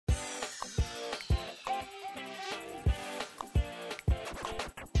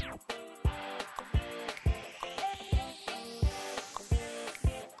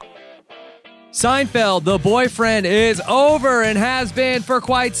Seinfeld, The Boyfriend, is over and has been for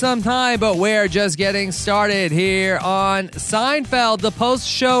quite some time, but we're just getting started here on Seinfeld, the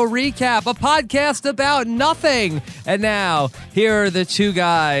post-show recap, a podcast about nothing. And now, here are the two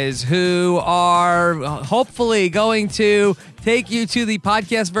guys who are hopefully going to take you to the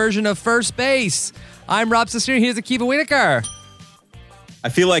podcast version of First Base. I'm Rob Cesternino. Here's Akiva Winokur. I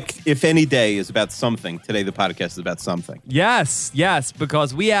feel like if any day is about something, today the podcast is about something. Yes,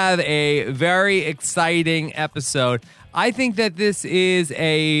 because we have a very exciting episode. I think that this is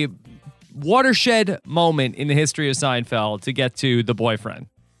a watershed moment in the history of Seinfeld to get to The Boyfriend.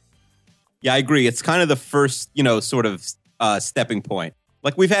 Yeah, I agree. It's kind of the first, sort of stepping point.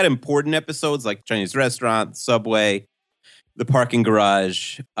 Like, we've had important episodes like Chinese Restaurant, Subway, the parking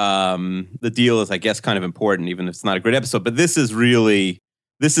garage. The deal is, I guess, kind of important, even if it's not a great episode. But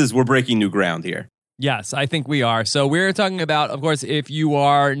we're breaking new ground here. Yes, I think we are. So we're talking about, of course, if you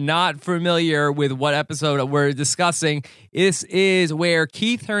are not familiar with what episode we're discussing, this is where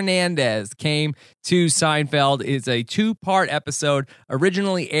Keith Hernandez came to Seinfeld. It's a two-part episode,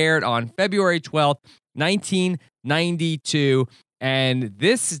 originally aired on February 12th, 1992. And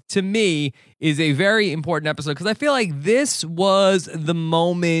this, to me, is a very important episode because I feel like this was the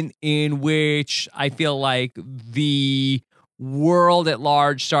moment in which I feel like the world at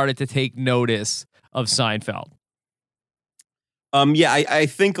large started to take notice of Seinfeld. I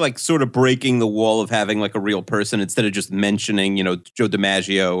think like sort of breaking the wall of having like a real person instead of just mentioning, Joe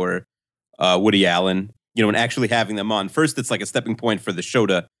DiMaggio or Woody Allen, and actually having them on. First, it's like a stepping point for the show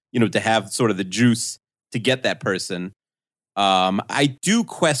to have sort of the juice to get that person. I do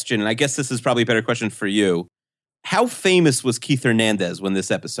question, and I guess this is probably a better question for you. How famous was Keith Hernandez when this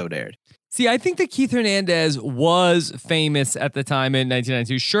episode aired? See, I think that Keith Hernandez was famous at the time in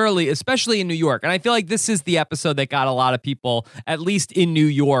 1992, surely, especially in New York. And I feel like this is the episode that got a lot of people, at least in New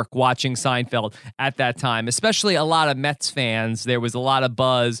York, watching Seinfeld at that time, especially a lot of Mets fans. There was a lot of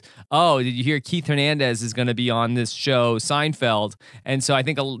buzz. Oh, did you hear Keith Hernandez is going to be on this show, Seinfeld? And so I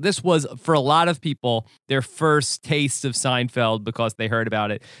think this was, for a lot of people, their first taste of Seinfeld because they heard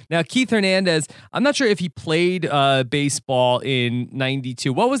about it. Now, Keith Hernandez, I'm not sure if he played baseball in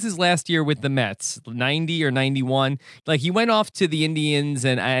 92. What was his last year with the Mets, 90 or 91? Like, he went off to the Indians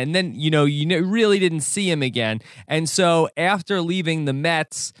and then, you really didn't see him again. And so after leaving the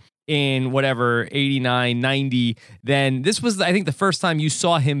Mets in whatever, 89, 90, then this was, I think, the first time you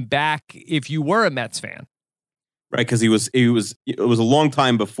saw him back if you were a Mets fan. Right, because it was a long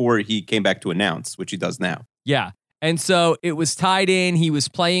time before he came back to announce, which he does now. Yeah. And so it was tied in. He was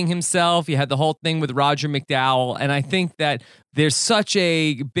playing himself. He had the whole thing with Roger McDowell. And I think that there's such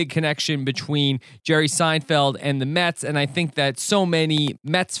a big connection between Jerry Seinfeld and the Mets. And I think that so many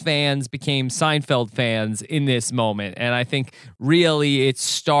Mets fans became Seinfeld fans in this moment. And I think really it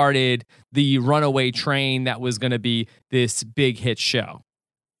started the runaway train that was going to be this big hit show.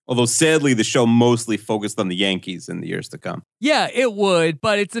 Although, sadly, the show mostly focused on the Yankees in the years to come. Yeah, it would,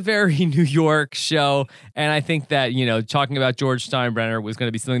 but it's a very New York show. And I think that, talking about George Steinbrenner was going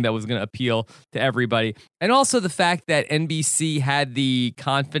to be something that was going to appeal to everybody. And also the fact that NBC had the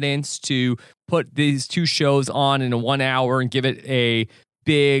confidence to put these two shows on in a 1 hour and give it a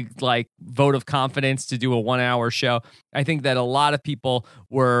big vote of confidence to do a 1 hour show. I think that a lot of people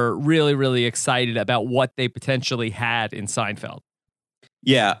were really, really excited about what they potentially had in Seinfeld.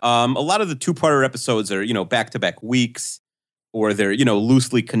 Yeah, a lot of the two-parter episodes are, back-to-back weeks, or they're,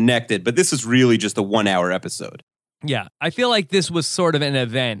 loosely connected, but this is really just a 1 hour episode. Yeah, I feel like this was sort of an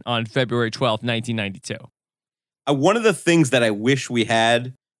event on February 12th, 1992. One of the things that I wish we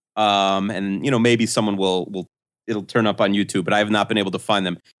had, and, maybe someone it'll turn up on YouTube, but I have not been able to find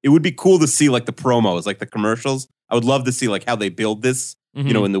them. It would be cool to see, the promos, the commercials. I would love to see, how they build this,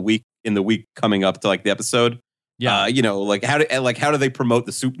 in the week coming up to, the episode. Yeah, how do they promote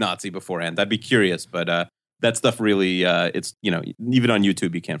the Soup Nazi beforehand? I'd be curious, but that stuff really, it's even on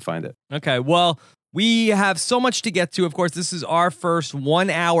YouTube you can't find it. Okay, well, we have so much to get to. Of course, this is our first 1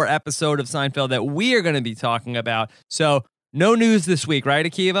 hour episode of Seinfeld that we are going to be talking about. So, no news this week, right,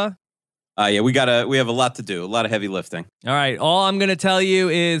 Akiva? We have a lot to do, a lot of heavy lifting. All right. All I'm going to tell you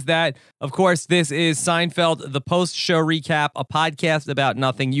is that, of course, this is Seinfeld, the post-show recap, a podcast about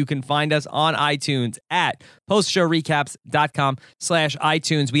nothing. You can find us on iTunes at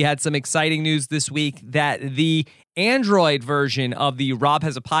postshowrecaps.com/iTunes. We had some exciting news this week that the Android version of the Rob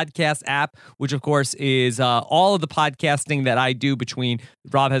Has a Podcast app, which of course is all of the podcasting that I do between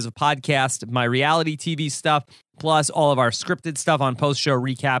Rob Has a Podcast, my reality TV stuff, plus all of our scripted stuff on post-show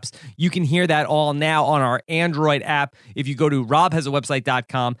recaps. You can hear that all now on our Android app. If you go to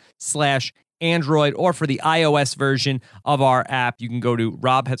robhasawebsite.com/Android, Android, or for the iOS version of our app, you can go to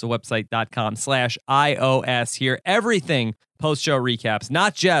robhetzelwebsite.com/iOS. Hear everything post-show recaps,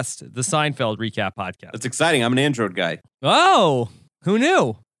 not just the Seinfeld recap podcast. That's exciting. I'm an Android guy. Oh, who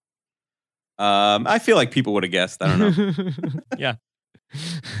knew? I feel like people would have guessed. I don't know. Yeah.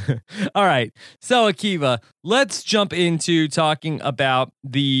 All right. So, Akiva, let's jump into talking about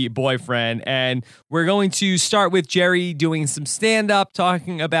The Boyfriend. And we're going to start with Jerry doing some stand-up,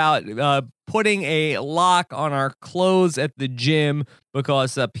 talking about putting a lock on our clothes at the gym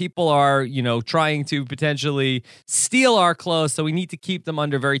because people are, trying to potentially steal our clothes. So we need to keep them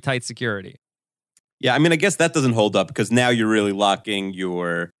under very tight security. Yeah, I mean, I guess that doesn't hold up because now you're really locking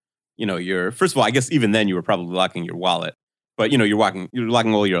your first of all, I guess even then you were probably locking your wallet. But, you're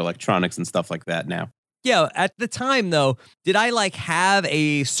locking all your electronics and stuff like that now. Yeah, at the time, though, did I have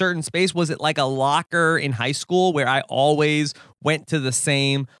a certain space? Was it like a locker in high school where I always went to the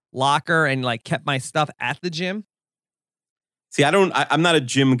same locker and kept my stuff at the gym? See, I'm not a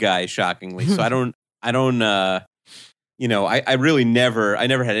gym guy, shockingly. So I never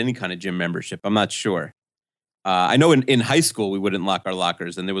had any kind of gym membership. I'm not sure. I know in high school we wouldn't lock our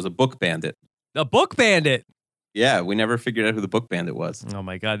lockers and there was a book bandit. A book bandit? Yeah, we never figured out who the book bandit was. Oh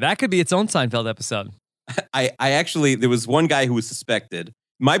my God, that could be its own Seinfeld episode. I actually, there was one guy who was suspected.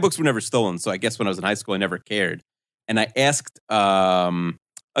 My books were never stolen, so I guess when I was in high school, I never cared. And I asked a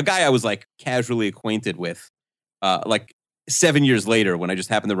guy I was casually acquainted with, 7 years later when I just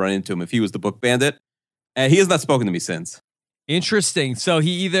happened to run into him, if he was the book bandit. And he has not spoken to me since. Interesting. So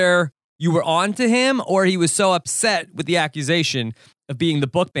you were on to him or he was so upset with the accusation of being the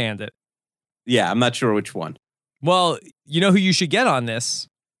book bandit. Yeah, I'm not sure which one. Well, you know who you should get on this?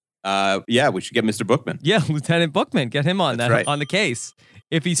 Yeah, we should get Mr. Bookman. Yeah, Lieutenant Bookman. Get him on That's right. on the case.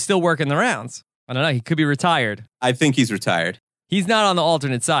 If he's still working the rounds. I don't know. He could be retired. I think he's retired. He's not on the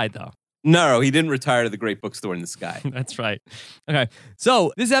alternate side, though. No, he didn't retire to the great bookstore in the sky. That's right. Okay.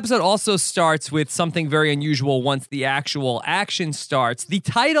 So this episode also starts with something very unusual once the actual action starts. The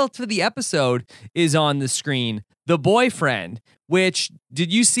title to the episode is on the screen, The Boyfriend, which,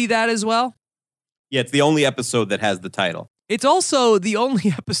 did you see that as well? Yeah, it's the only episode that has the title. It's also the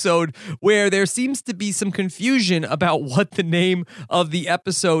only episode where there seems to be some confusion about what the name of the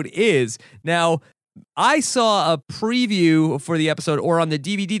episode is. Now, I saw a preview for the episode, or on the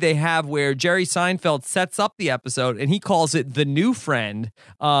DVD they have, where Jerry Seinfeld sets up the episode, and he calls it The New Friend.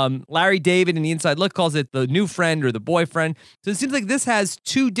 Larry David in The Inside Look calls it The New Friend or The Boyfriend. So it seems like this has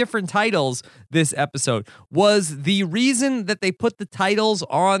two different titles, this episode. Was the reason that they put the titles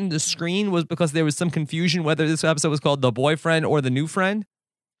on the screen was because there was some confusion whether this episode was called The Boyfriend or The New Friend?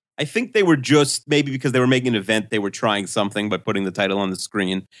 I think they were just, maybe because they were making an event, they were trying something by putting the title on the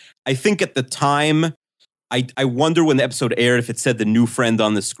screen. I think at the time, I wonder when the episode aired if it said The New Friend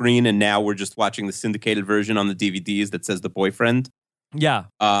on the screen, and now we're just watching the syndicated version on the DVDs that says The Boyfriend. Yeah.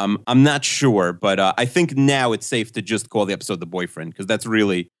 I'm not sure, but I think now it's safe to just call the episode The Boyfriend, because that's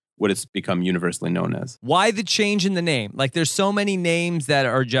really what it's become universally known as. Why the change in the name? There's so many names that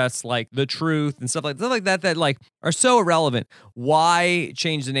are just The Truth and stuff like that are so irrelevant. Why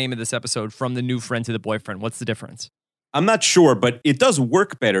change the name of this episode from The New Friend to The Boyfriend? What's the difference? I'm not sure, but it does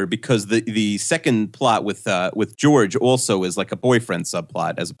work better because the second plot with George also is like a boyfriend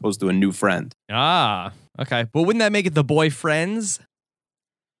subplot as opposed to a new friend. Ah, okay. But wouldn't that make it The Boyfriends?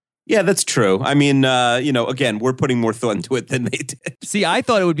 Yeah, that's true. I mean, again, we're putting more thought into it than they did. See, I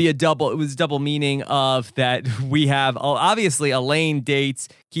thought it would be double meaning of that we have, obviously, Elaine dates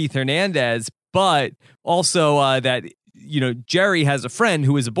Keith Hernandez, but also that, Jerry has a friend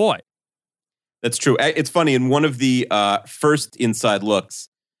who is a boy. That's true. It's funny, in one of the first Inside Looks,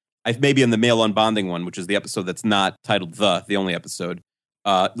 maybe in the Mail on Bonding one, which is the episode that's not titled the only episode,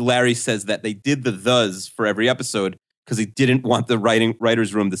 Larry says that they did the thes for every episode because he didn't want the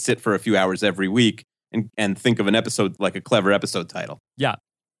writer's room to sit for a few hours every week and think of an episode like a clever episode title. Yeah.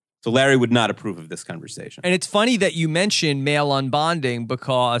 So Larry would not approve of this conversation. And it's funny that you mentioned Mail on Bonding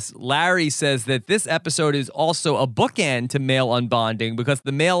because Larry says that this episode is also a bookend to Mail on Bonding because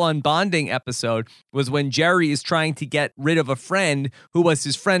the Mail on Bonding episode was when Jerry is trying to get rid of a friend who was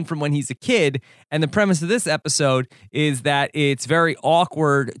his friend from when he's a kid. And the premise of this episode is that it's very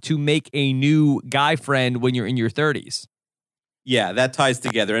awkward to make a new guy friend when you're in your 30s. Yeah, that ties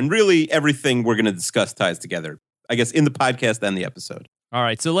together. And really everything we're going to discuss ties together, I guess, in the podcast and the episode. All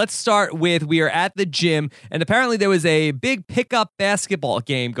right, so let's start with we are at the gym, and apparently there was a big pickup basketball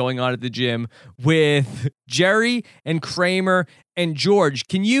game going on at the gym with Jerry and Kramer and George.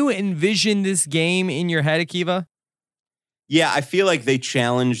 Can you envision this game in your head, Akiva? Yeah, I feel like they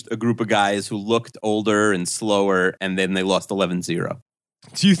challenged a group of guys who looked older and slower, and then they lost 11-0.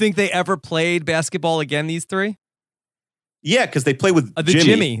 Do you think they ever played basketball again, these three? Yeah, because they play with The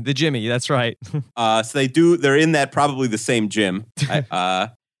Jimmy. Jimmy. That's right. So they do. They're in that probably the same gym. Yeah,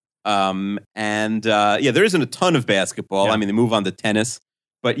 there isn't a ton of basketball. Yeah. I mean, they move on to tennis,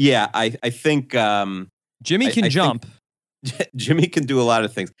 but yeah, I think Jimmy can jump. Jimmy can do a lot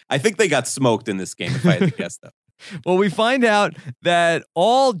of things. I think they got smoked in this game, if I had to guess, though. Well, we find out that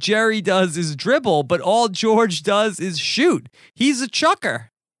all Jerry does is dribble, but all George does is shoot. He's a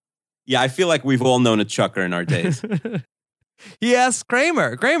chucker. Yeah, I feel like we've all known a chucker in our days. He asked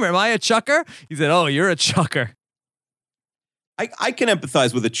Kramer, am I a chucker? He said, oh, you're a chucker. I can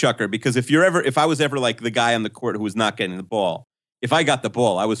empathize with a chucker because if I was ever like the guy on the court who was not getting the ball, if I got the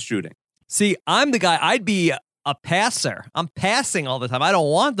ball, I was shooting. See, I'm the guy. I'd be a passer. I'm passing all the time. I don't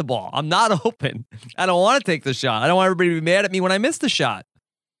want the ball. I'm not open. I don't want to take the shot. I don't want everybody to be mad at me when I miss the shot.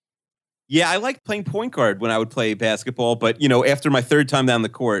 Yeah, I liked playing point guard when I would play basketball, but after my third time down the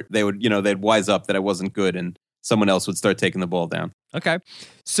court, they'd wise up that I wasn't good and someone else would start taking the ball down. Okay.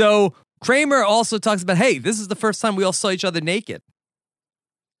 So Kramer also talks about, hey, this is the first time we all saw each other naked.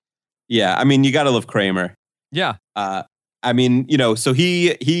 Yeah, I mean, you got to love Kramer. Yeah. I mean, so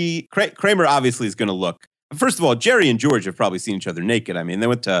Kramer obviously is going to look. First of all, Jerry and George have probably seen each other naked. I mean, they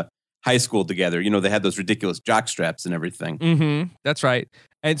went to high school together. They had those ridiculous jock straps and everything. Mm-hmm. That's right.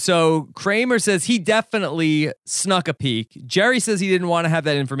 And so Kramer says he definitely snuck a peek. Jerry says he didn't want to have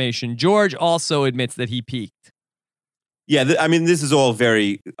that information. George also admits that he peeked. Yeah, I mean, this is all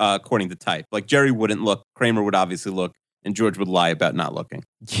very according to type. Like, Jerry wouldn't look, Kramer would obviously look, and George would lie about not looking.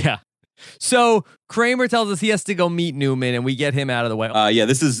 Yeah. So Kramer tells us he has to go meet Newman, and we get him out of the way. Yeah,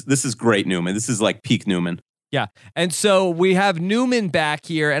 this is great Newman. This is like peak Newman. Yeah. And so we have Newman back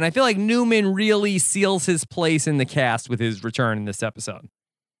here, and I feel like Newman really seals his place in the cast with his return in this episode.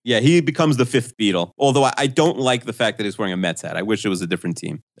 Yeah, he becomes the fifth Beatle. Although I don't like the fact that he's wearing a Mets hat. I wish it was a different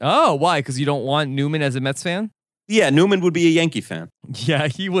team. Oh, why? Because you don't want Newman as a Mets fan? Yeah, Newman would be a Yankee fan. Yeah,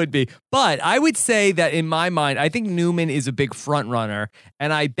 he would be. But I would say that in my mind, I think Newman is a big front runner.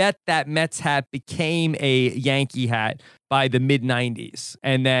 And I bet that Mets hat became a Yankee hat by the mid-90s.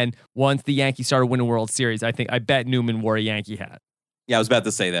 And then once the Yankees started winning World Series, I bet Newman wore a Yankee hat. Yeah, I was about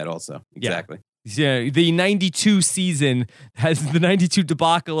to say that also. Exactly. Yeah, the 92 season the 92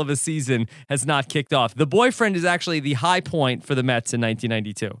 debacle of a season has not kicked off. The boyfriend is actually the high point for the Mets in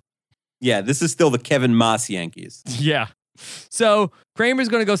 1992. Yeah, this is still the Kevin Moss Yankees. Yeah. So Kramer's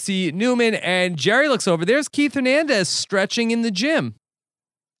going to go see Newman, and Jerry looks over. There's Keith Hernandez stretching in the gym.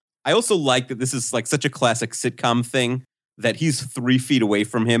 I also like that this is like such a classic sitcom thing that he's 3 feet away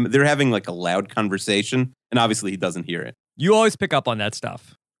from him. They're having like a loud conversation, and obviously he doesn't hear it. You always pick up on that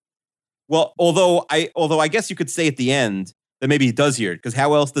stuff. Well, although I guess you could say at the end that maybe he does hear it, because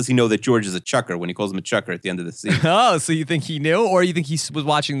how else does he know that George is a chucker when he calls him a chucker at the end of the scene? Oh, so you think he knew, or you think he was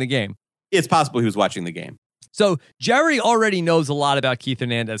watching the game? It's possible he was watching the game. So Jerry already knows a lot about Keith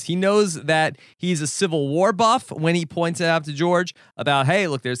Hernandez. He knows that he's a Civil War buff when he points it out to George about, hey,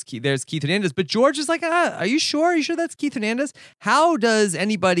 look, there's Keith Hernandez. But George is like, are you sure? Are you sure that's Keith Hernandez? How does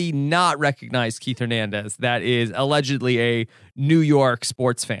anybody not recognize Keith Hernandez that is allegedly a New York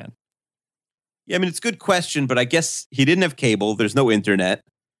sports fan? Yeah, I mean, it's a good question, but I guess he didn't have cable. There's no internet.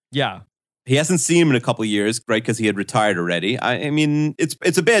 Yeah. He hasn't seen him in a couple of years, right? Because he had retired already. I mean,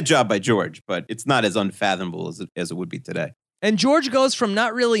 it's a bad job by George, but it's not as unfathomable as it would be today. And George goes from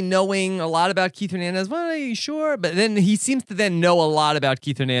not really knowing a lot about Keith Hernandez. Well, are you sure? But then he seems to then know a lot about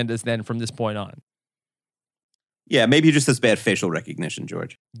Keith Hernandez then from this point on. Yeah, maybe he just has bad facial recognition,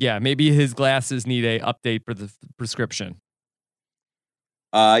 George. Yeah, maybe his glasses need a update for the prescription.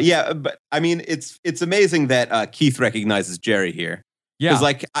 Yeah, but I mean, it's amazing that Keith recognizes Jerry here. Yeah.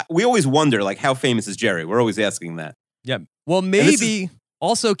 Because, we always wonder, how famous is Jerry? We're always asking that. Yeah. Well, maybe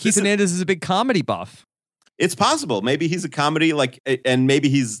also Keith Hernandez is a big comedy buff. It's possible. Maybe he's a comedy, and maybe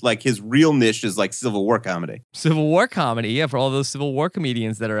he's, his real niche is, Civil War comedy. Civil War comedy, yeah, for all those Civil War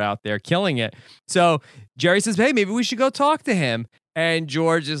comedians that are out there killing it. So Jerry says, hey, maybe we should go talk to him. And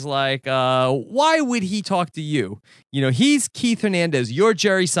George is like, why would he talk to you? He's Keith Hernandez. You're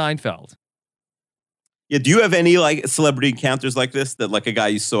Jerry Seinfeld. Yeah, do you have any celebrity encounters like this that a guy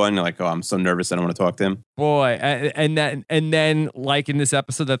you saw and you're like, oh, I'm so nervous I don't want to talk to him? Boy, and then in this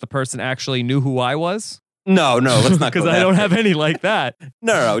episode that the person actually knew who I was? No, let's not because I don't have any like that.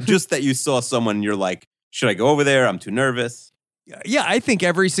 No, just that you saw someone and you're like, should I go over there? I'm too nervous. Yeah, I think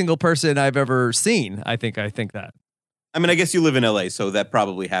every single person I've ever seen, I think that. I mean, I guess you live in LA, so that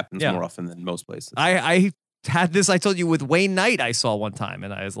probably happens more often than most places. I had this, I told you, with Wayne Knight I saw one time,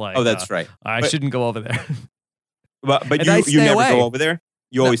 and I was like, oh, that's right. I shouldn't go over there. But you never go over there?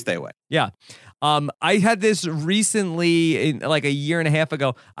 You always stay away. Yeah. I had this recently, like a year and a half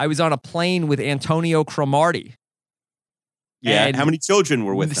ago. I was on a plane with Antonio Cromartie. Yeah. And how many children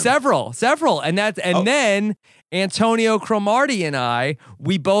were with him? Several. And then Antonio Cromartie and I,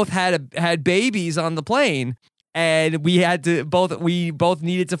 we both had babies on the plane. And we both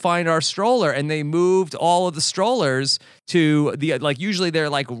needed to find our stroller, and they moved all of the strollers to the, like, usually they're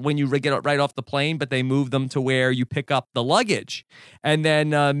like when you get right off the plane, but they moved them to where you pick up the luggage. And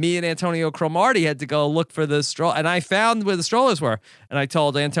then me and Antonio Cromartie had to go look for the stroller, and I found where the strollers were, and I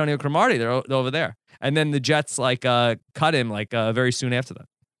told Antonio Cromartie they're over there. And then the Jets cut him very soon after that.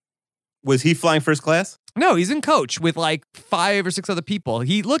 Was he flying first class? No, he's in coach with like 5 or 6 other people.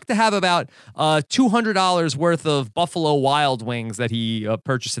 He looked to have about $200 worth of Buffalo Wild Wings that he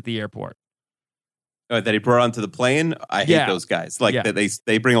purchased at the airport. That he brought onto the plane? I hate those guys. That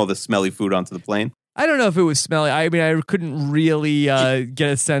they bring all the smelly food onto the plane. I don't know if it was smelly. I mean, I couldn't really get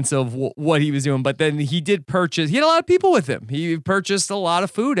a sense of what he was doing. But then he did purchase. He had a lot of people with him. He purchased a lot of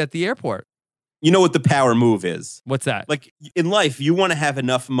food at the airport. You know what the power move is? What's that? Like in life, you want to have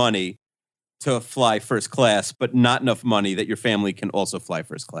enough money to fly first class, but not enough money that your family can also fly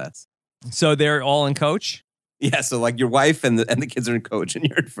first class. So they're all in coach? Yeah, so like your wife and the kids are in coach and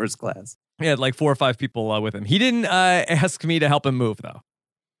you're in first class. He had like 4 or 5 people with him. He didn't ask me to help him move, though.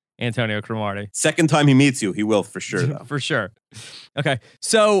 Antonio Cromartie. Second time he meets you, he will for sure, though. For sure. Okay,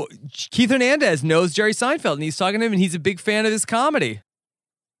 so Keith Hernandez knows Jerry Seinfeld, and he's talking to him, and he's a big fan of his comedy.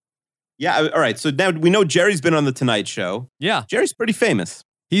 Yeah, all right. So now we know Jerry's been on The Tonight Show. Yeah. Jerry's pretty famous.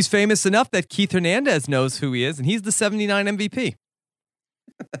 He's famous enough that Keith Hernandez knows who he is, and he's the 79 MVP.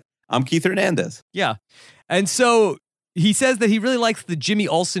 I'm Keith Hernandez. Yeah. And so he says that he really likes the Jimmy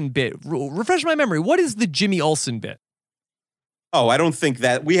Olsen bit. Refresh my memory. What is the Jimmy Olsen bit? Oh, I don't think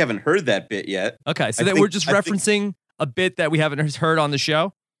that we haven't heard that bit yet. Okay, so we're just referencing a bit that we haven't heard on the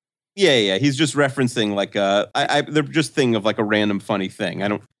show? Yeah. He's just referencing like they're just thinking of like a random funny thing. I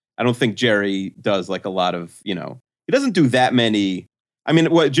don't think Jerry does like a lot of, he doesn't do that many. I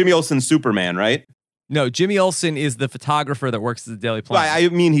mean, what, Jimmy Olsen's Superman, right? No, Jimmy Olsen is the photographer that works at the Daily Planet. I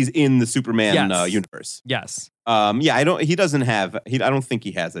mean, he's in the Superman universe. Yes. Yeah, I don't think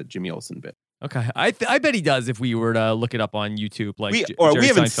he has a Jimmy Olsen bit. Okay. I bet he does if we were to look it up on YouTube. We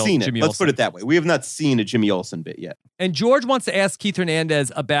haven't seen it. Jimmy Let's Olsen. Put it that way. We have not seen a Jimmy Olsen bit yet. And George wants to ask Keith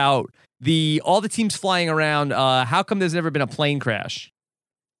Hernandez about all the teams flying around. How come there's never been a plane crash?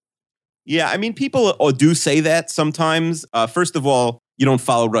 Yeah, I mean, people do say that sometimes. First of all, you don't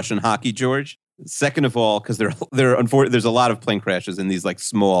follow Russian hockey, George. Second of all, because there's a lot of plane crashes in these like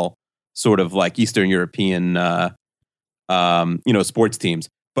small sort of like Eastern European, sports teams.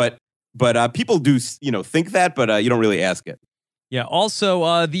 But people do, think that, but you don't really ask it. Yeah.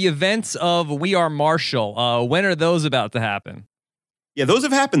 Also, the events of We Are Marshall. When are those about to happen? Yeah, those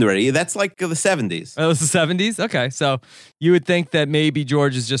have happened already. That's like the 70s. Oh, it's the 70s? Okay. So you would think that maybe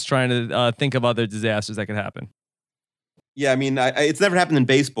George is just trying to think of other disasters that could happen. Yeah, I mean, it's never happened in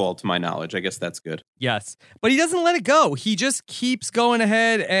baseball, to my knowledge. I guess that's good. Yes. But he doesn't let it go. He just keeps going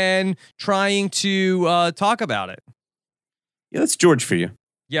ahead and trying to talk about it. Yeah, that's George for you.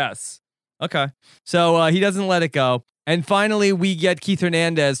 Yes. Okay. So he doesn't let it go. And finally, we get Keith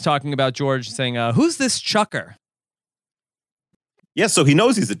Hernandez talking about George saying, who's this chucker? Yeah, so he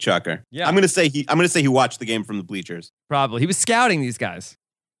knows he's a chucker. Yeah. I'm gonna say he watched the game from the bleachers. Probably. He was scouting these guys.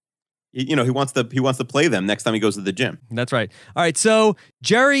 He wants to play them next time he goes to the gym. That's right. All right, so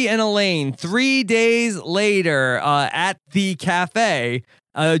Jerry and Elaine, 3 days later at the cafe,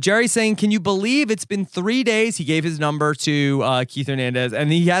 Jerry's saying, can you believe it's been 3 days? He gave his number to Keith Hernandez,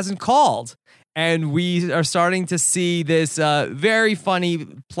 and he hasn't called. And we are starting to see this very funny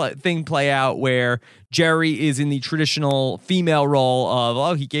thing play out where Jerry is in the traditional female role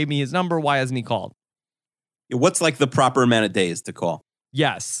of, he gave me his number, why hasn't he called? What's like the proper amount of days to call?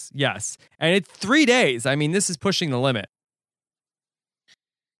 Yes. And it's 3 days. I mean, this is pushing the limit.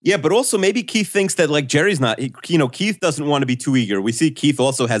 Yeah, but also maybe Keith thinks that like Jerry's not, Keith doesn't want to be too eager. We see Keith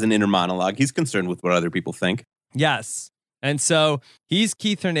also has an inner monologue. He's concerned with what other people think. Yes. And so he's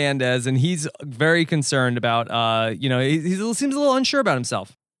Keith Hernandez, and he's very concerned about, he seems a little unsure about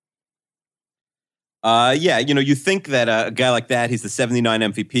himself. Yeah, you think that a guy like that, he's the 79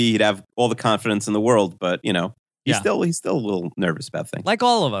 MVP, he'd have all the confidence in the world, but, he's still a little nervous about things. Like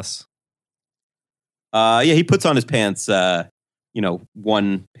all of us. Yeah, he puts on his pants,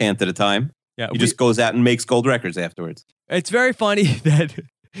 one pant at a time. Yeah, he just goes out and makes gold records afterwards. It's very funny that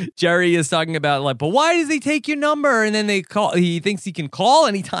Jerry is talking about like, but why does he take your number? And then he thinks he can call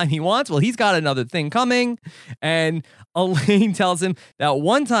anytime he wants. Well, he's got another thing coming. And Elaine tells him that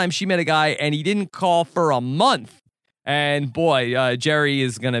one time she met a guy and he didn't call for a month. And boy, Jerry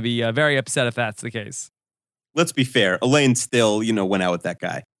is going to be very upset if that's the case. Let's be fair. Elaine still, went out with that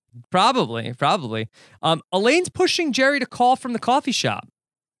guy. Probably. Elaine's pushing Jerry to call from the coffee shop.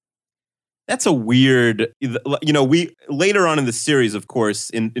 That's a weird, we later on in the series, of course,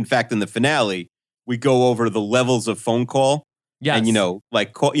 in fact, in the finale, we go over the levels of phone call. Yes. And,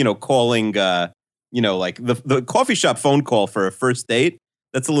 calling, like the coffee shop phone call for a first date,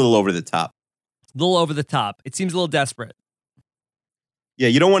 that's a little over the top. A little over the top. It seems a little desperate. Yeah,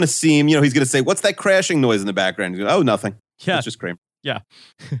 you don't want to seem, he's going to say, what's that crashing noise in the background? He's going, oh, nothing. Yeah. It's just Kramer. Yeah.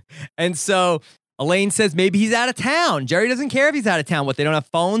 And so Elaine says maybe he's out of town. Jerry doesn't care if he's out of town. What, they don't have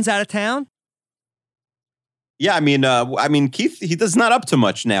phones out of town? Yeah, I mean, Keith, he does not up to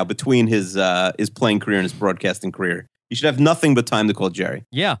much now between his playing career and his broadcasting career. He should have nothing but time to call Jerry.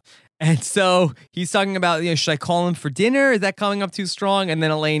 Yeah. And so he's talking about, should I call him for dinner? Is that coming up too strong? And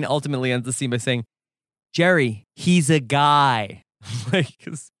then Elaine ultimately ends the scene by saying, Jerry, he's a guy.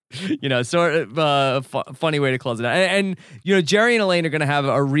 Sort of funny way to close it out. And Jerry and Elaine are going to have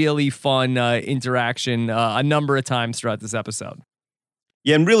a really fun interaction a number of times throughout this episode.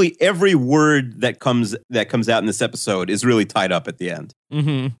 Yeah, and really every word that comes out in this episode is really tied up at the end.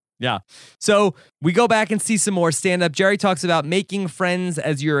 Mm-hmm. Yeah. So we go back and see some more stand-up. Jerry talks about making friends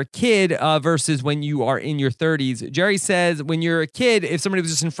as you're a kid versus when you are in your 30s. Jerry says when you're a kid, if somebody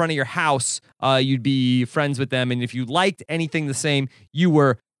was just in front of your house, you'd be friends with them. And if you liked anything the same, you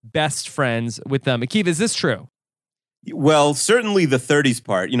were best friends with them. Akiva, is this true? Well, certainly the 30s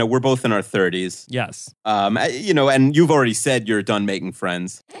part. We're both in our 30s. Yes. And you've already said you're done making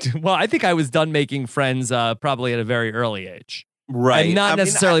friends. Well, I think I was done making friends probably at a very early age. Right. And not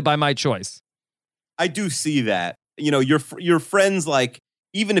necessarily by my choice. I do see that. Your friends, like,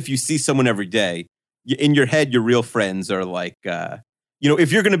 even if you see someone every day, in your head, your real friends are like,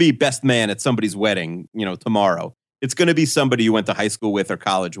 if you're going to be best man at somebody's wedding, tomorrow, it's going to be somebody you went to high school with or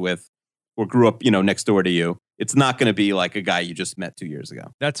college with or grew up, next door to you. It's not going to be like a guy you just met 2 years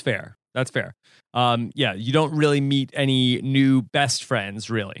ago. That's fair. You don't really meet any new best friends,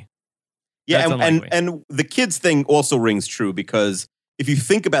 really. Yeah, and the kids thing also rings true because if you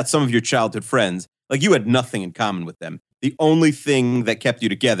think about some of your childhood friends, like you had nothing in common with them. The only thing that kept you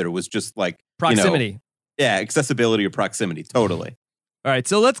together was just like proximity. Accessibility or proximity. Totally. All right,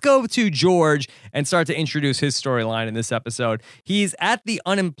 so let's go to George and start to introduce his storyline in this episode. He's at the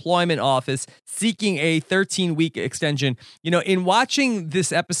unemployment office seeking a 13-week extension. In watching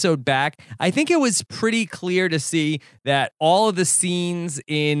this episode back, I think it was pretty clear to see that all of the scenes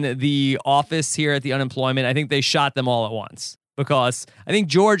in the office here at the unemployment, I think they shot them all at once. Because I think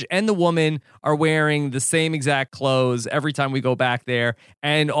George and the woman are wearing the same exact clothes every time we go back there.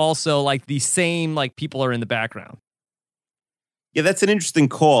 And also, like, the same, like, people are in the background. Yeah, that's an interesting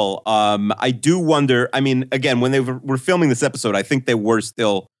call. I do wonder, again, when they were filming this episode, I think they were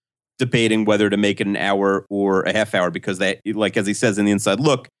still debating whether to make it an hour or a half hour because they, like, as he says in the inside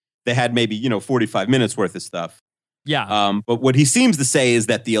look, they had maybe, 45 minutes worth of stuff. Yeah. But what he seems to say is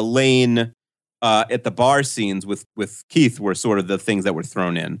that the Elaine at the bar scenes with Keith were sort of the things that were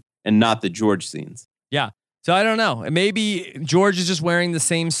thrown in and not the George scenes. Yeah. So I don't know. Maybe George is just wearing the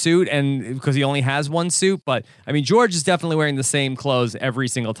same suit and because he only has one suit. But George is definitely wearing the same clothes every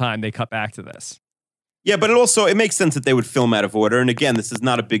single time they cut back to this. Yeah, but it makes sense that they would film out of order. And again, this is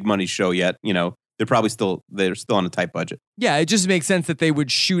not a big money show yet. They're still on a tight budget. Yeah, it just makes sense that they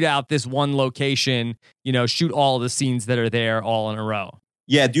would shoot out this one location, shoot all the scenes that are there all in a row.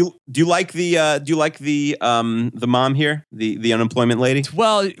 Yeah, do you like the mom here, the unemployment lady?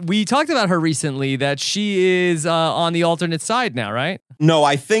 Well, we talked about her recently that she is on the alternate side now, right? No,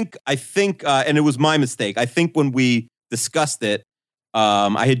 I think, and it was my mistake. I think when we discussed it,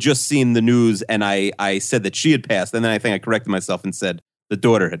 I had just seen the news and I said that she had passed, and then I think I corrected myself and said the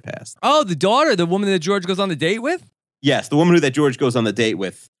daughter had passed. Oh, the daughter, the woman that George goes on the date with? Yes, the woman that George goes on the date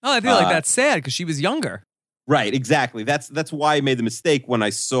with. Oh, I feel like that's sad because she was younger. Right, exactly. That's why I made the mistake when I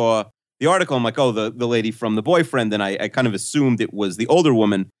saw the article. I'm like, oh, the lady from The Boyfriend, and I kind of assumed it was the older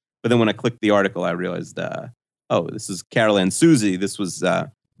woman. But then when I clicked the article, I realized, this is Carol Ann Susie. This was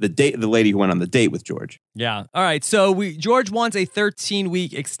the lady who went on the date with George. Yeah. All right. So George wants a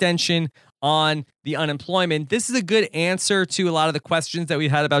 13-week extension on the unemployment. This is a good answer to a lot of the questions that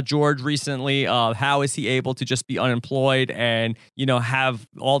we've had about George recently. How is he able to just be unemployed and, have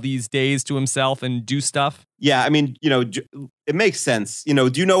all these days to himself and do stuff? Yeah, it makes sense.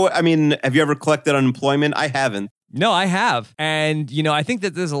 Do you know, have you ever collected unemployment? I haven't. No, I have. And, I think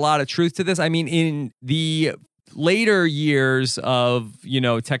that there's a lot of truth to this. In the later years of,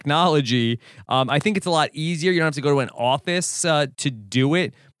 technology, I think it's a lot easier. You don't have to go to an office to do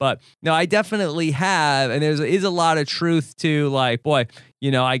it. But no, I definitely have. And there is a lot of truth to like, boy,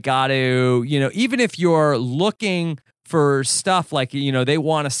 I got to, even if you're looking for stuff like, they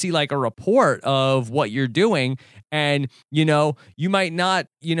want to see like a report of what you're doing. And, you might not,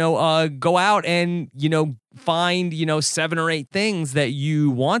 go out and, find, 7 or 8 things that you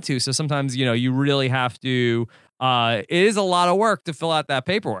want to. So sometimes, you really have to, it is a lot of work to fill out that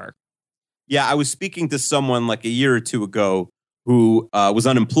paperwork. Yeah, I was speaking to someone like a year or two ago who was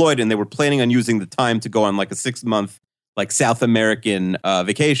unemployed, and they were planning on using the time to go on like a 6-month like South American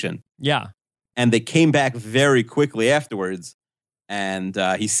vacation. Yeah. And they came back very quickly afterwards. And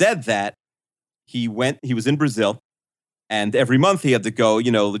he said that he was in Brazil, and every month he had to go,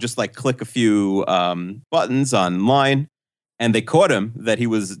 just like click a few buttons online. And they caught him that he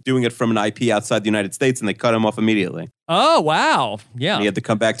was doing it from an IP outside the United States, and they cut him off immediately. Oh, wow. Yeah. And he had to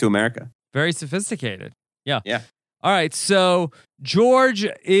come back to America. Very sophisticated. Yeah. Yeah. All right. So George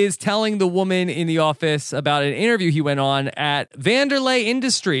is telling the woman in the office about an interview he went on at Vanderlei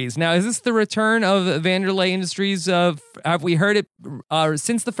Industries. Now, is this the return of Vanderlei Industries? Have we heard it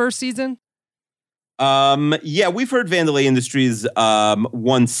since the first season? Yeah, we've heard Vanderlei Industries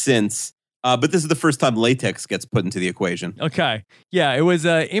once since. But this is the first time latex gets put into the equation. Okay. Yeah, it was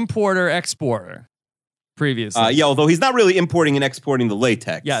an importer-exporter previously. Yeah, although he's not really importing and exporting the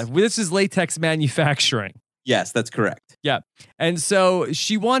latex. Yeah, this is latex manufacturing. Yes, that's correct. Yeah. And so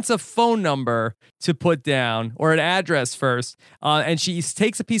she wants a phone number to put down, or an address first, and she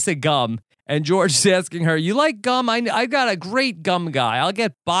takes a piece of gum, and George is asking her, you like gum? I got a great gum guy. I'll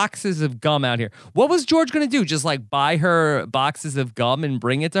get boxes of gum out here. What was George going to do? Just like buy her boxes of gum and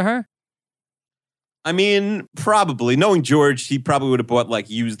bring it to her? I mean, probably. Knowing George, he probably would have bought like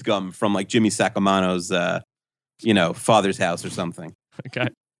used gum from like Jimmy Sacamano's, father's house or something. Okay.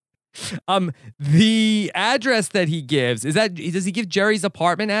 The address that he gives, does he give Jerry's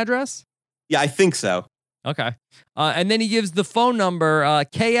apartment address? Yeah, I think so. Okay. And then he gives the phone number,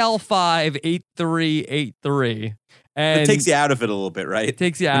 KL58383. And it takes you out of it a little bit, right? It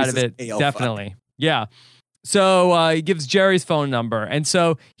takes you out of it, KL5. Definitely. Yeah. So he gives Jerry's phone number. And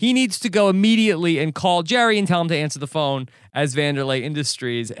so he needs to go immediately and call Jerry and tell him to answer the phone as Vanderlei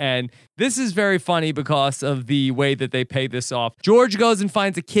Industries. And this is very funny because of the way that they pay this off. George goes and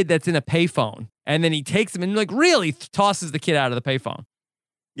finds a kid that's in a payphone. And then he takes him and like really tosses the kid out of the payphone.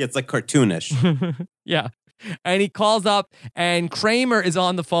 Yeah, it's like cartoonish. Yeah. And he calls up, and Kramer is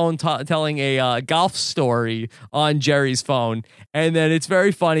on the phone telling a golf story on Jerry's phone. And then it's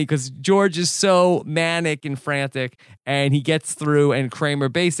very funny because George is so manic and frantic, and he gets through, and Kramer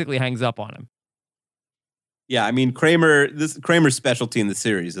basically hangs up on him. Yeah, I mean, Kramer's specialty in the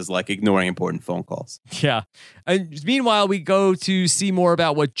series is like ignoring important phone calls. Yeah. And meanwhile, we go to see more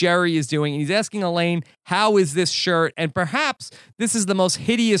about what Jerry is doing. And he's asking Elaine, how is this shirt? And perhaps this is the most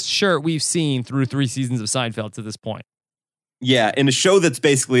hideous shirt we've seen through 3 seasons of Seinfeld to this point. Yeah, in a show that's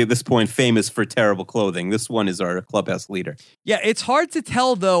basically at this point famous for terrible clothing, this one is our clubhouse leader. Yeah, it's hard to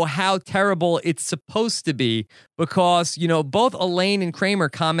tell, though, how terrible it's supposed to be because, both Elaine and Kramer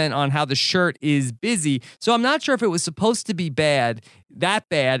comment on how the shirt is busy. So I'm not sure if it was supposed to be that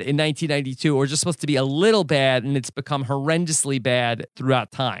bad in 1992, or just supposed to be a little bad, and it's become horrendously bad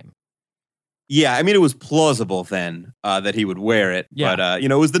throughout time. Yeah, I mean, it was plausible then that he would wear it. Yeah. But,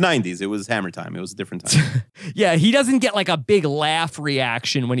 it was the 90s. It was Hammer time. It was a different time. Yeah, he doesn't get like a big laugh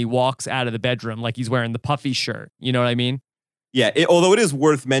reaction when he walks out of the bedroom like he's wearing the puffy shirt. You know what I mean? Yeah, although it is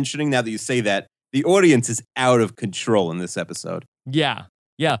worth mentioning now that you say that, the audience is out of control in this episode. Yeah,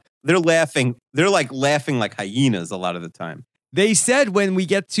 yeah. They're laughing. They're like laughing like hyenas a lot of the time. They said when we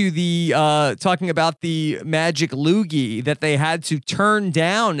get to the talking about the magic loogie that they had to turn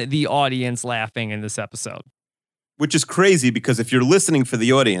down the audience laughing in this episode. Which is crazy because if you're listening for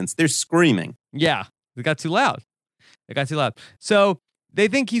the audience, they're screaming. Yeah, it got too loud. So they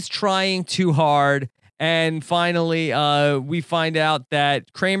think he's trying too hard. And finally, we find out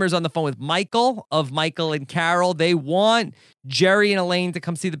that Kramer's on the phone with Michael of Michael and Carol. They want Jerry and Elaine to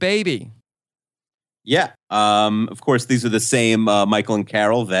come see the baby. Yeah. Of course, these are the same Michael and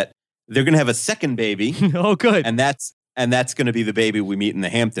Carol that they're going to have a second baby. Oh, good. And that's going to be the baby we meet in the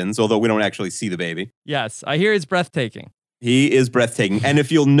Hamptons, although we don't actually see the baby. Yes, I hear it's breathtaking. He is breathtaking. And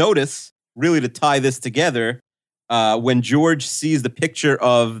if you'll notice, really to tie this together, when George sees the picture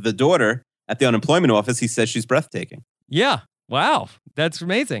of the daughter at the unemployment office, he says she's breathtaking. Yeah. Wow. That's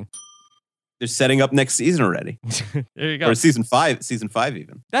amazing. They're setting up next season already. There you go. Or season five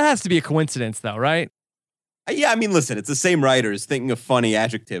even. That has to be a coincidence, though, right? Yeah, I mean, listen, it's the same writers thinking of funny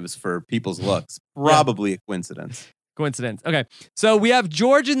adjectives for people's looks. Probably a coincidence. Coincidence. Okay. So we have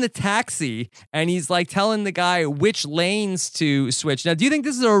George in the taxi, and he's like telling the guy which lanes to switch. Now, do you think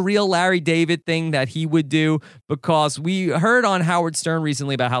this is a real Larry David thing that he would do? Because we heard on Howard Stern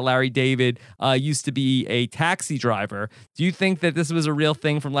recently about how Larry David used to be a taxi driver. Do you think that this was a real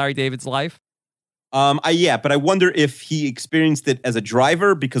thing from Larry David's life? Yeah, but I wonder if he experienced it as a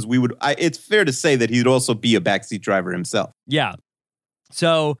driver, because it's fair to say that he'd also be a backseat driver himself. Yeah.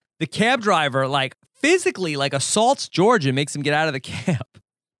 So the cab driver, like, physically, like, assaults George and makes him get out of the cab.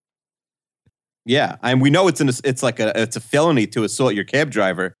 Yeah, and we know it's a felony to assault your cab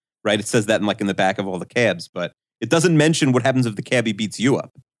driver, right? It says that in the back of all the cabs, but it doesn't mention what happens if the cabbie beats you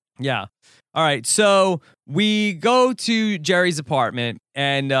up. Yeah. All right. So we go to Jerry's apartment,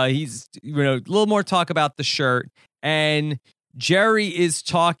 and he's a little more talk about the shirt, and Jerry is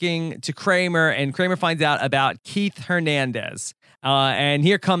talking to Kramer, and Kramer finds out about Keith Hernandez, and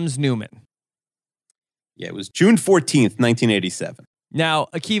here comes Newman. Yeah, it was June 14th, 1987. Now,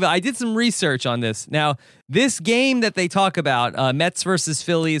 Akiva, I did some research on this. Now, this game that they talk about, Mets versus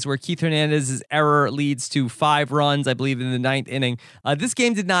Phillies, where Keith Hernandez's error leads to 5 runs, I believe, in the 9th inning, this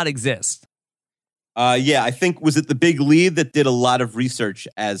game did not exist. Yeah, I think, was it the Big Lead that did a lot of research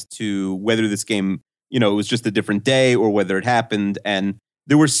as to whether this game, it was just a different day or whether it happened. And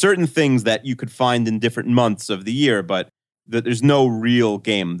there were certain things that you could find in different months of the year, but there's no real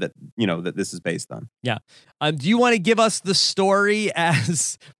game that this is based on. Yeah. Do you want to give us the story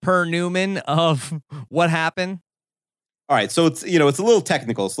as per Newman of what happened? All right. So it's a little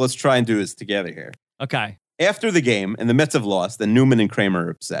technical. So let's try and do this together here. Okay. After the game and the Mets have lost, and Newman and Kramer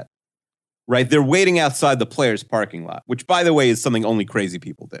are upset. Right. They're waiting outside the players' parking lot, which, by the way, is something only crazy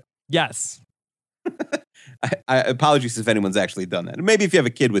people do. Yes. I apologies if anyone's actually done that. Maybe if you have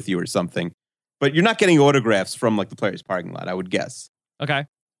a kid with you or something. But you're not getting autographs from the players' parking lot, I would guess. Okay.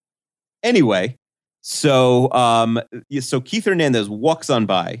 Anyway, so Keith Hernandez walks on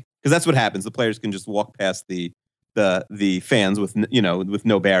by, because that's what happens. The players can just walk past the fans with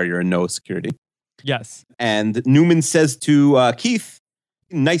no barrier and no security. Yes. And Newman says to Keith,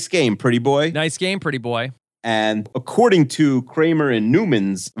 "Nice game, pretty boy." Nice game, pretty boy. And according to Kramer and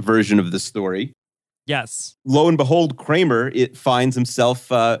Newman's version of the story, yes, lo and behold, Kramer finds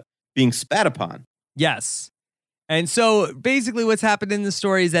himself being spat upon. Yes. And so basically what's happened in the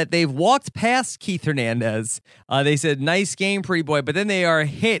story is that they've walked past Keith Hernandez. They said, "Nice game, pretty boy." But then they are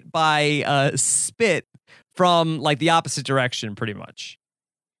hit by spit from the opposite direction, pretty much.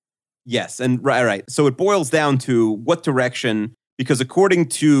 Yes. And right. So it boils down to what direction, because according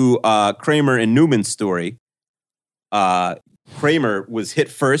to Kramer and Newman's story, Kramer was hit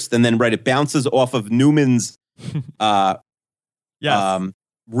first, and then it bounces off of Newman's yes.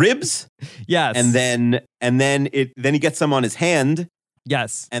 Ribs. Yes. And then he gets some on his hand.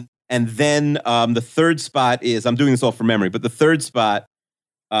 Yes. And then the third spot is, I'm doing this all from memory, but the third spot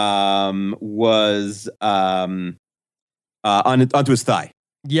was onto his thigh.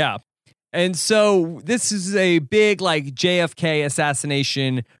 Yeah. And so this is a big JFK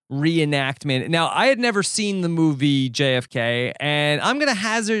assassination reenactment. Now, I had never seen the movie JFK, and I'm going to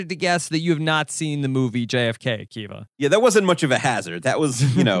hazard to guess that you have not seen the movie JFK, Akiva. Yeah, that wasn't much of a hazard. That was,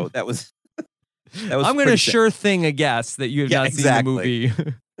 that was I'm going to sure thing a guess that you have not seen the movie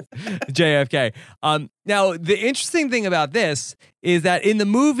JFK. Now, the interesting thing about this is that in the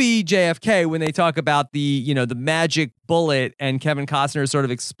movie JFK, when they talk about the magic bullet and Kevin Costner is sort of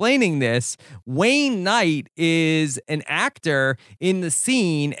explaining this, Wayne Knight is an actor in the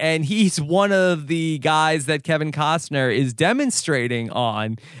scene, and he's one of the guys that Kevin Costner is demonstrating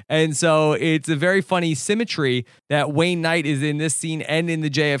on. And so it's a very funny symmetry that Wayne Knight is in this scene and in the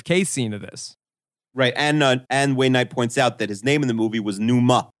JFK scene of this. Right, and Wayne Knight points out that his name in the movie was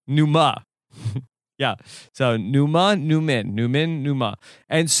Numa. Yeah. So Newman.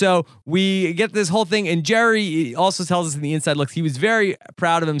 And so we get this whole thing, and Jerry also tells us in the inside looks he was very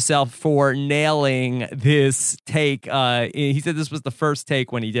proud of himself for nailing this take. He said this was the first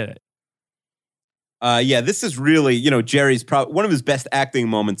take when he did it. Yeah, this is really, Jerry's one of his best acting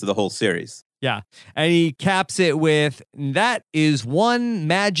moments of the whole series. Yeah. And he caps it with, "That is one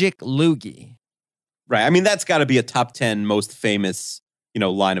magic loogie." Right. I mean, that's got to be a top 10 most famous,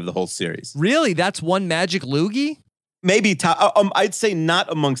 line of the whole series. Really? That's one magic loogie? Maybe top. I'd say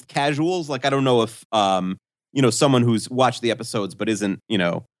not amongst casuals. I don't know if someone who's watched the episodes but isn't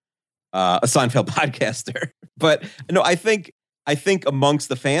a Seinfeld podcaster. But no, I think amongst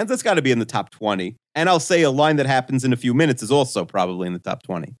the fans, that's got to be in the top 20. And I'll say a line that happens in a few minutes is also probably in the top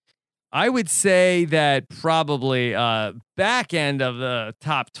 20. I would say that probably back end of the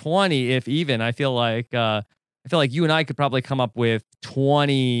top 20, if even. I feel like I feel like you and I could probably come up with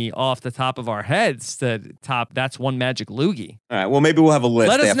 20 off the top of our heads to top. That's one magic loogie. All right. Well, maybe we'll have a list.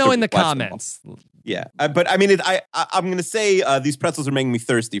 Let us after know in we the watch them all. comments. Yeah, but I mean, I'm going to say these pretzels are making me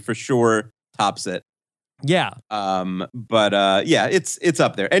thirsty for sure. Tops it. Yeah. But yeah, it's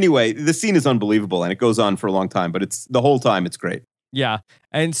up there. Anyway, the scene is unbelievable, and it goes on for a long time. But it's the whole time it's great. Yeah.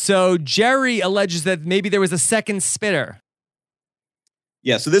 And so Jerry alleges that maybe there was a second spitter.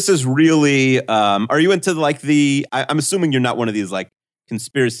 Yeah. So this is really. Are you into like I'm assuming you're not one of these like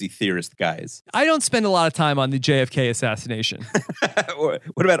conspiracy theorist guys. I don't spend a lot of time on the JFK assassination.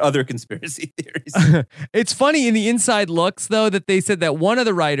 What about other conspiracy theories? It's funny in the inside looks, though, that they said that one of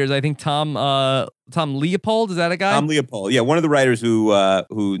the writers, I think Tom Leopold, is that a guy? Tom Leopold, yeah, one of the writers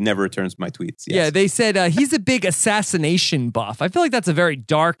who never returns my tweets. Yes. Yeah, they said he's a big assassination buff. I feel like that's a very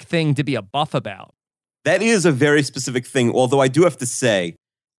dark thing to be a buff about. That is a very specific thing. Although I do have to say,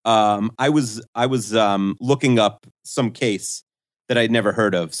 I was looking up some case that I'd never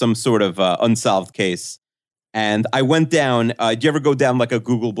heard of, some sort of unsolved case. And I went down, do you ever go down like a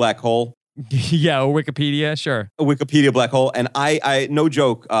Google black hole? Yeah, or Wikipedia, sure. A Wikipedia black hole. And I no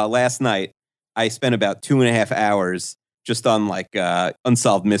joke, last night, I spent about 2.5 hours just on like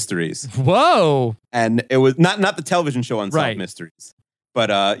unsolved mysteries. Whoa. And it was not the television show Unsolved Mysteries,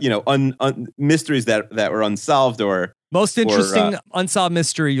 but mysteries that were unsolved or most interesting unsolved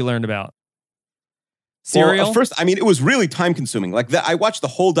mystery you learned about. Serial? Well, first, I mean, it was really time consuming. Like I watched the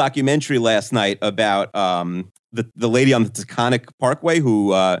whole documentary last night about the lady on the Taconic Parkway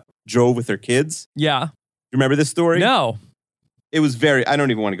who drove with her kids. Yeah. You remember this story? No. It was I don't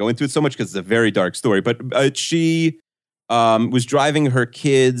even want to go into it so much because it's a very dark story, but she was driving her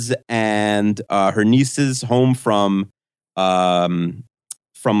kids and her nieces home from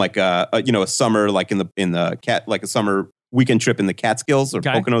like a summer, like in the a summer weekend trip in the Catskills or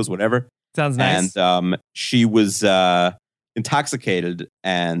Poconos, whatever. Sounds nice. And she was intoxicated,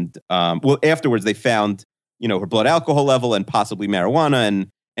 and afterwards they found her blood alcohol level and possibly marijuana, and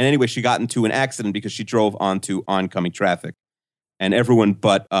anyway she got into an accident because she drove onto oncoming traffic, and everyone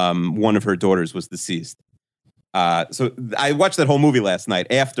but one of her daughters was deceased. So I watched that whole movie last night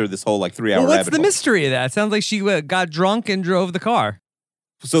after this whole like 3 hour. What's the mystery of that? It sounds like she got drunk and drove the car.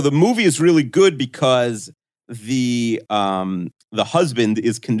 So the movie is really good because the husband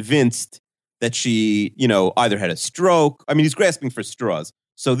is convinced that she, either had a stroke. I mean, he's grasping for straws.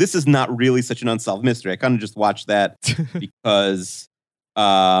 So this is not really such an unsolved mystery. I kind of just watched that because,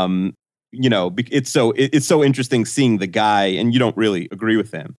 it's so interesting seeing the guy, and you don't really agree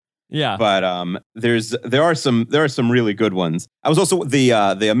with him. Yeah. But there are some really good ones. I was also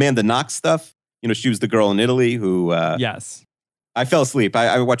the Amanda Knox stuff. She was the girl in Italy who. Yes. I fell asleep.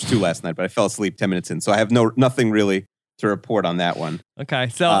 I watched 2 last night, but I fell asleep 10 minutes in, so I have nothing really to report on that one. Okay,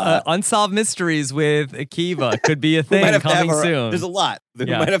 so unsolved mysteries with Akiva could be a thing coming soon. There's a lot. We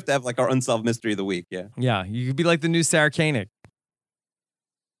might have to have like our unsolved mystery of the week. Yeah. Yeah, you could be like the new Sarah Koenig.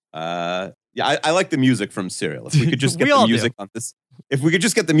 Yeah, I like the music from Serial. If we could just get the music on this, if we could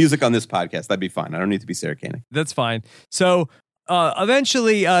just get the music on this podcast, that'd be fine. I don't need to be Sarah Koenig. That's fine. So.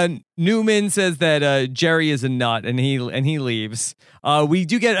 Eventually, Newman says that Jerry is a nut, and he leaves. We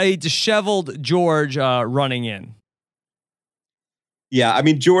do get a disheveled George running in. Yeah, I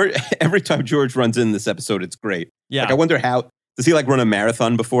mean, George. Every time George runs in this episode, it's great. Yeah, like, I wonder how does he like run a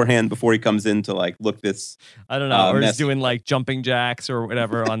marathon beforehand before he comes in to like look this. I don't know, or he's doing like jumping jacks or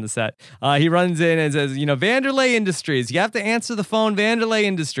whatever on the set. He runs in and says, Vanderlei Industries. You have to answer the phone, Vanderlei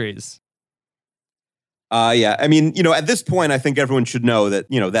Industries. Yeah, I mean, at this point, I think everyone should know that,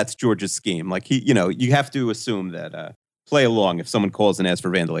 that's George's scheme. Like, you have to assume that, play along if someone calls and asks for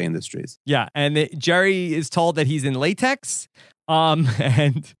Vanderlei Industries. Yeah, and Jerry is told that he's in latex.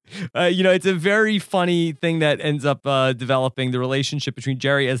 And it's a very funny thing that ends up developing the relationship between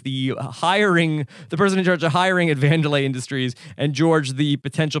Jerry as the person in charge of hiring at Vanderlei Industries, and George, the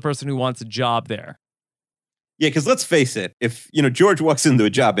potential person who wants a job there. Yeah, because let's face it, if George walks into a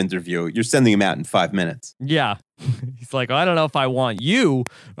job interview, you're sending him out in 5 minutes. Yeah. He's like, I don't know if I want you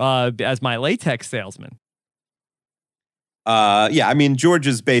as my latex salesman. Yeah, I mean, George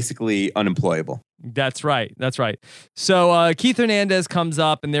is basically unemployable. That's right. So Keith Hernandez comes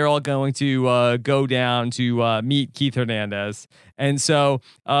up, and they're all going to go down to meet Keith Hernandez. And so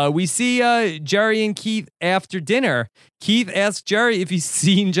we see Jerry and Keith after dinner. Keith asks Jerry if he's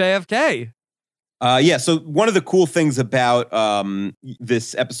seen JFK. Yeah, so one of the cool things about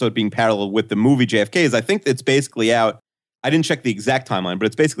this episode being parallel with the movie JFK is I think it's basically out. I didn't check the exact timeline, but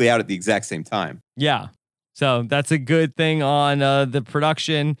it's basically out at the exact same time. Yeah. So that's a good thing on the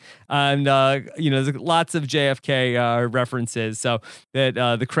production, and there's lots of JFK references, so that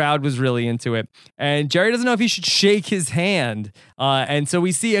the crowd was really into it. And Jerry doesn't know if he should shake his hand, and so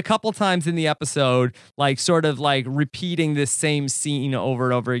we see a couple times in the episode, like sort of like repeating this same scene over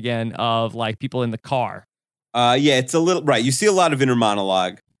and over again of like people in the car. Yeah, it's a little right. You see a lot of inner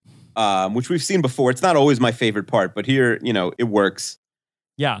monologue, which we've seen before. It's not always my favorite part, but here, it works.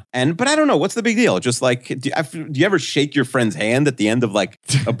 Yeah. But I don't know. What's the big deal? Just like, do you ever shake your friend's hand at the end of like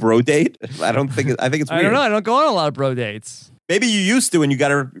a bro date? I think it's weird. I don't know. I don't go on a lot of bro dates. Maybe you used to and you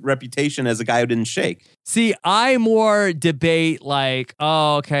got a reputation as a guy who didn't shake. See, I more debate like,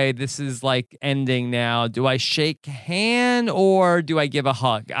 oh, okay, this is like ending now. Do I shake hand or do I give a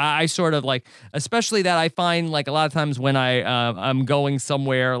hug? I sort of like, especially that I find like a lot of times when I'm going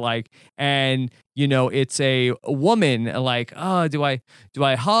somewhere like, and it's a woman, like, oh, do I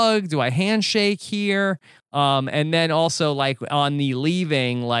hug? Do I handshake here? And then also like on the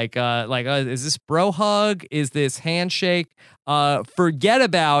leaving, like, is this bro hug? Is this handshake? Forget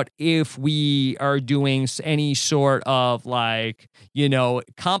about if we are doing any sort of like,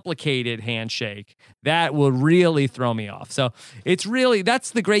 complicated handshake. That will really throw me off. So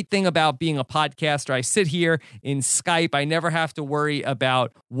that's the great thing about being a podcaster. I sit here in Skype. I never have to worry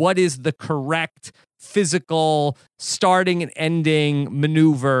about what is the correct physical starting and ending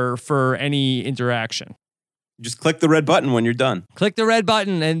maneuver for any interaction. Just click the red button when you're done. Click the red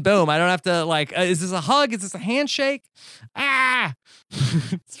button and boom. I don't have to like, is this a hug? Is this a handshake?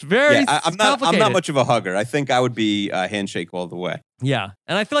 It's very complicated. I'm not much of a hugger. I think I would be a handshake all the way. Yeah.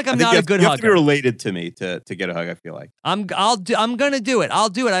 And I feel like I'm not a good hugger. You have to be related to me to get a hug, I feel like. I'm going to do it. I'll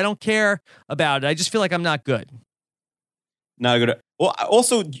do it. I don't care about it. I just feel like I'm not good. Not good. Well,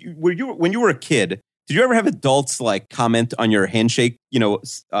 also, when you were a kid, did you ever have adults like comment on your handshake,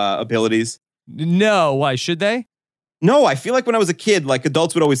 abilities? No, why should they? No, I feel like when I was a kid, like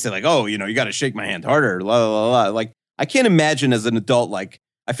adults would always say, like, "Oh, you got to shake my hand harder." La la la. Like, I can't imagine as an adult, like,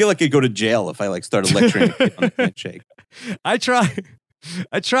 I feel like I'd go to jail if I like started lecturing a kid on the handshake. I try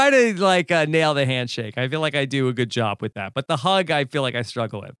to like nail the handshake. I feel like I do a good job with that, but the hug, I feel like I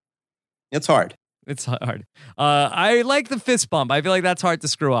struggle with. It's hard. It's hard. I like the fist bump. I feel like that's hard to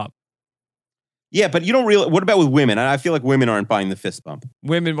screw up. Yeah, but you don't really. What about with women? I feel like women aren't buying the fist bump.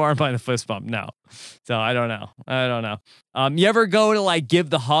 Women aren't buying the fist bump. No. So I don't know. You ever go to like give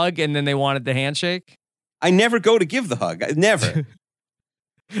the hug and then they wanted the handshake? I never go to give the hug. Never.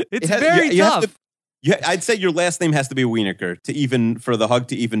 It's very tough. I'd say your last name has to be Wienerker for the hug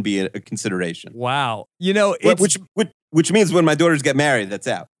to even be a consideration. Wow. Which means when my daughters get married, that's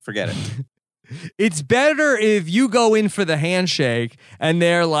out. Forget it. It's better if you go in for the handshake and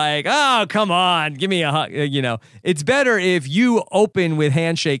they're like, oh, come on, give me a hug. It's better if you open with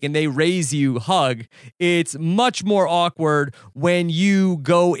handshake and they raise you hug. It's much more awkward when you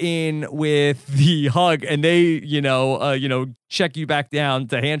go in with the hug and they, check you back down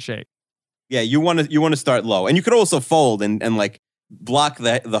to handshake. Yeah, you want to start low. And you could also fold and like block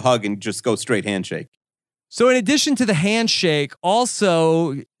the hug and just go straight handshake. So in addition to the handshake,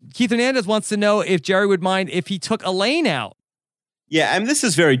 also, Keith Hernandez wants to know if Jerry would mind if he took Elaine out. Yeah, and this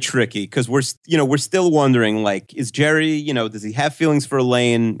is very tricky because we're still wondering, like, is Jerry, does he have feelings for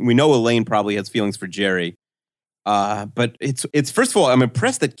Elaine? We know Elaine probably has feelings for Jerry. But it's first of all, I'm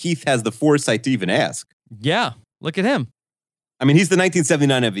impressed that Keith has the foresight to even ask. Yeah, look at him. I mean, he's the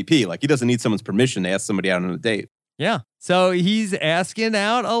 1979 MVP. Like, he doesn't need someone's permission to ask somebody out on a date. Yeah. So he's asking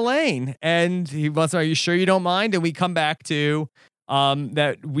out Elaine and he wants to know, are you sure you don't mind? And we come back to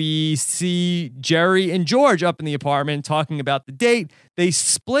that we see Jerry and George up in the apartment talking about the date. They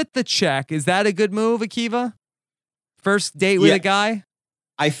split the check. Is that a good move, Akiva? First date with a guy?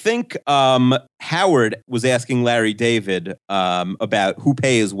 I think Howard was asking Larry David about who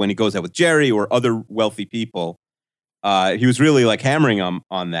pays when he goes out with Jerry or other wealthy people. He was really like hammering him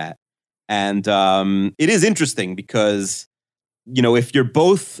on that. And it is interesting because, if you're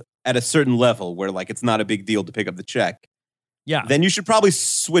both at a certain level where like it's not a big deal to pick up the check, then you should probably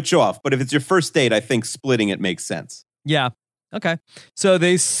switch off. But if it's your first date, I think splitting it makes sense. Yeah. Okay. So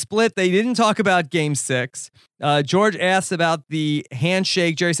they split. They didn't talk about Game 6. George asked about the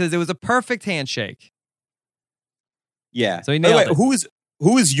handshake. Jerry says it was a perfect handshake. Yeah. So he nailed it.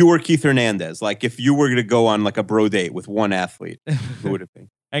 Who is your Keith Hernandez? Like if you were going to go on like a bro date with one athlete, who would it be?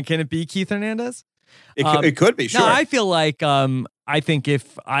 And can it be Keith Hernandez? It could be, sure. No, I feel like I think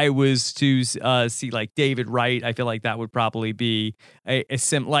if I was to see like David Wright, I feel like that would probably be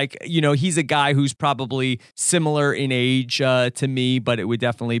like, you know, he's a guy who's probably similar in age to me, but it would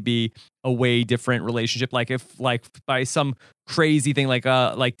definitely be a way different relationship. Like if like by some crazy thing,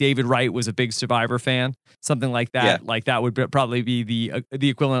 like David Wright was a big Survivor fan, something like that. Yeah. Like that would probably be the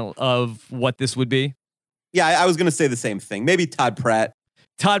equivalent of what this would be. Yeah, I was going to say the same thing. Maybe Todd Pratt.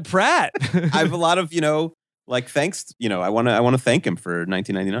 Todd Pratt. I have a lot of, like thanks. I want to thank him for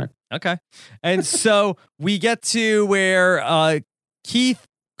 1999. Okay. And so we get to where Keith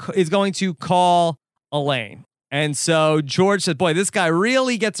is going to call Elaine. And so George said, boy, this guy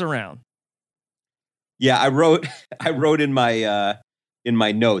really gets around. Yeah, I wrote in my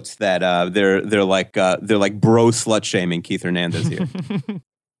notes that they're like bro slut shaming Keith Hernandez here.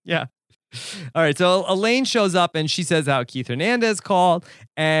 Yeah. All right, so Elaine shows up and she says how Keith Hernandez called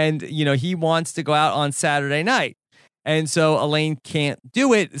and, you know, he wants to go out on Saturday night. And so Elaine can't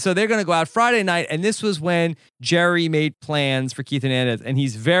do it. So they're going to go out Friday night. And this was when Jerry made plans for Keith Hernandez and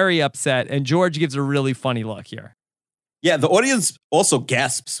he's very upset. And George gives a really funny look here. Yeah, the audience also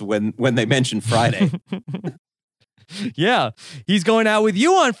gasps when they mention Friday. Yeah, he's going out with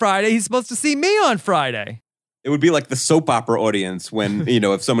you on Friday. He's supposed to see me on Friday. It would be like the soap opera audience when,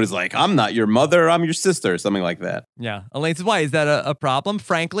 if somebody's like, I'm not your mother, I'm your sister, or something like that. Yeah. Elaine says, why? Is that a problem?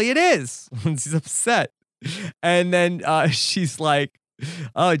 Frankly, it is. She's upset. And then she's like,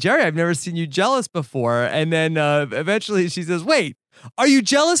 oh, Jerry, I've never seen you jealous before. And then eventually she says, wait, are you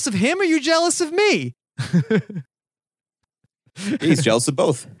jealous of him or are you jealous of me? He's jealous of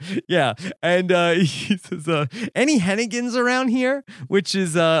both. Yeah. And he says, any Hennigans around here? Which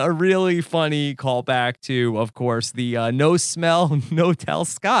is a really funny callback to, of course, the no smell, no tell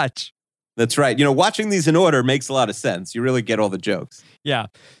scotch. That's right. Watching these in order makes a lot of sense. You really get all the jokes. Yeah.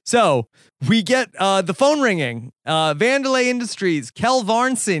 So we get the phone ringing. Vandelay Industries, Kel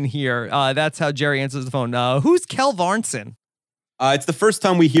Varnson here. That's how Jerry answers the phone. Who's Kel Varnson? It's the first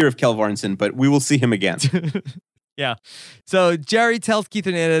time we hear of Kel Varnson, but we will see him again. Yeah. So Jerry tells Keith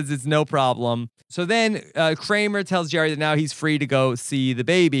Hernandez it's no problem. So then Kramer tells Jerry that now he's free to go see the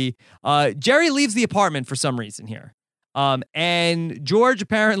baby. Jerry leaves the apartment for some reason here. And George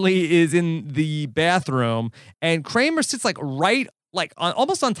apparently is in the bathroom and Kramer sits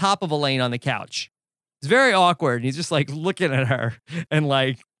almost on top of Elaine on the couch. It's very awkward. And he's just like looking at her and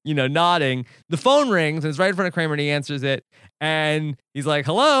nodding. The phone rings and it's right in front of Kramer and he answers it. And he's like,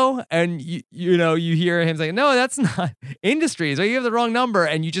 hello. And you hear him saying, no, that's not Industries. Or you have the wrong number.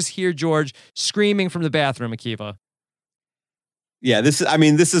 And you just hear George screaming from the bathroom, Akiva. Yeah, this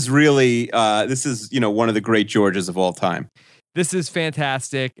is really one of the great Georges of all time. This is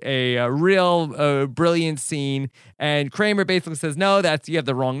fantastic. A real brilliant scene. And Kramer basically says, no, you have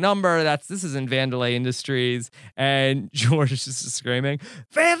the wrong number. This isn't Vandelay Industries. And George is just screaming,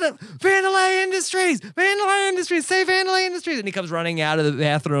 Vandelay Industries! Vandelay Industries! Say Vandelay Industries! And he comes running out of the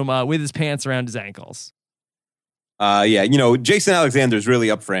bathroom with his pants around his ankles. Jason Alexander is really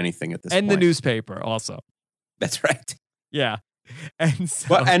up for anything at this point. And the newspaper also. That's right. Yeah. And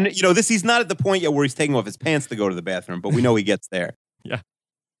so, he's not at the point yet where he's taking off his pants to go to the bathroom, but we know he gets there. Yeah.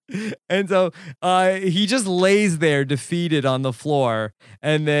 And so he just lays there defeated on the floor.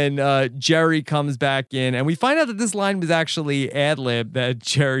 And then Jerry comes back in. And we find out that this line was actually ad-lib, that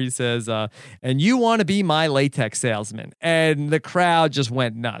Jerry says, and you want to be my latex salesman. And the crowd just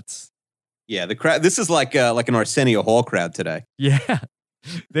went nuts. Yeah, the crowd. This is like an Arsenio Hall crowd today. Yeah.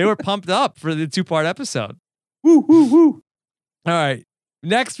 They were pumped up for the 2-part episode. Woo, woo, woo. All right.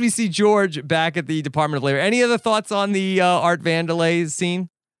 Next, we see George back at the Department of Labor. Any other thoughts on the Art Vandelay scene?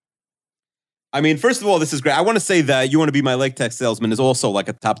 First of all, this is great. I want to say that you want to be my latex salesman is also like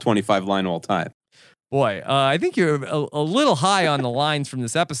a top 25 line all time. Boy, I think you're a little high on the lines from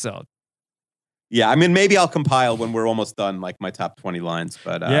this episode. Yeah, maybe I'll compile when we're almost done, like my top 20 lines.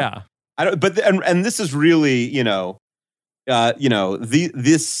 But yeah, I don't. But and this is really,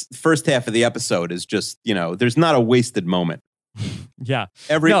 this first half of the episode is just, there's not a wasted moment. Yeah.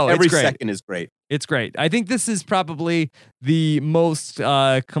 Every second is great. It's great. I think this is probably the most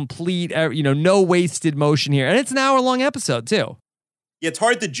complete, no wasted motion here. And it's an hour-long episode, too. Yeah, it's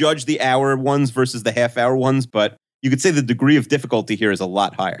hard to judge the hour ones versus the half-hour ones, but you could say the degree of difficulty here is a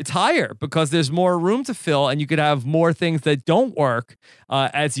lot higher. It's higher because there's more room to fill and you could have more things that don't work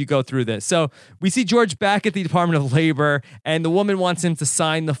as you go through this. So we see George back at the Department of Labor and the woman wants him to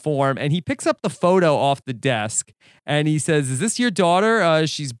sign the form and he picks up the photo off the desk and he says, is this your daughter?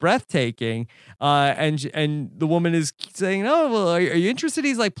 She's breathtaking. And the woman is saying, oh, well, are you interested?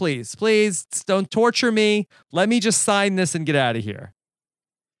 He's like, please don't torture me. Let me just sign this and get out of here.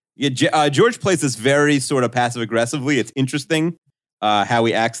 Yeah, George plays this very sort of passive aggressively. It's interesting. how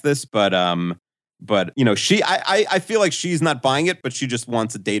he acts this, but you know, I feel like she's not buying it, but she just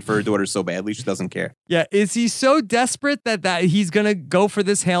wants a date for her daughter so badly she doesn't care. Yeah, is he so desperate that he's gonna go for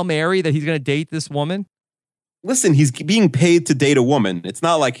this Hail Mary, that he's gonna date this woman? Listen, he's being paid to date a woman. It's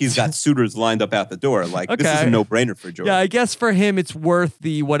not like he's got suitors lined up out the door. Like, this is a no-brainer for George. Yeah, I guess for him it's worth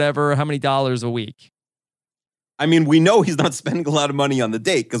the whatever, how many dollars a week. I mean, we know he's not spending a lot of money on the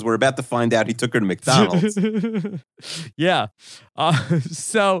date because we're about to find out he took her to McDonald's. Yeah.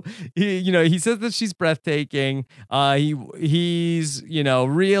 So he says that she's breathtaking. He's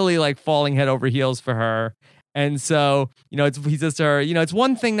really like falling head over heels for her. And so, he says to her, it's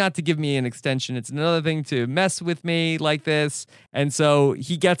one thing not to give me an extension. It's another thing to mess with me like this. And so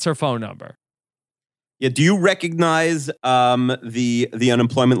he gets her phone number. Yeah. Do you recognize the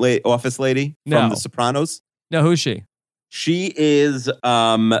unemployment office lady from The Sopranos? No, who's she? She is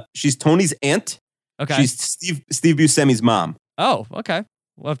she's Tony's aunt. Okay. She's Steve Buscemi's mom. Oh, okay.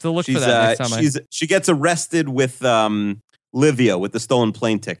 We'll have to look for that next time. She gets arrested with Livia with the stolen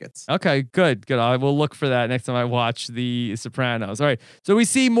plane tickets. Okay, good. I will look for that next time I watch The Sopranos. All right. So we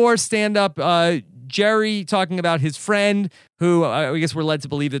see more stand-up. Jerry talking about his friend, who I guess we're led to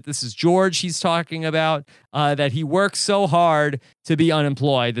believe that this is George he's talking about, that he works so hard to be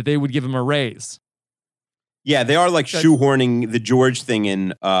unemployed that they would give him a raise. Yeah, they are like shoehorning the George thing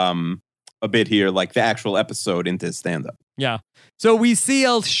in a bit here, like the actual episode into his stand-up. Yeah. So we see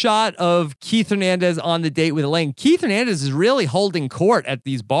a shot of Keith Hernandez on the date with Elaine. Keith Hernandez is really holding court at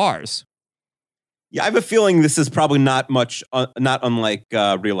these bars. Yeah, I have a feeling this is probably not unlike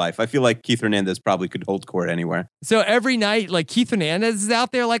real life. I feel like Keith Hernandez probably could hold court anywhere. So every night, like Keith Hernandez is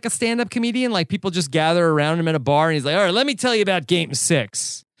out there like a stand-up comedian. Like people just gather around him at a bar and he's like, all right, let me tell you about Game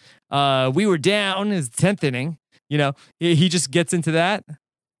 6. We were down his 10th inning. He just gets into that.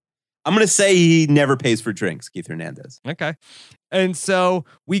 I'm going to say he never pays for drinks, Keith Hernandez. Okay. And so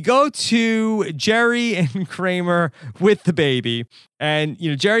we go to Jerry and Kramer with the baby. And,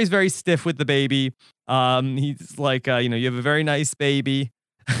 Jerry's very stiff with the baby. He's like, you have a very nice baby.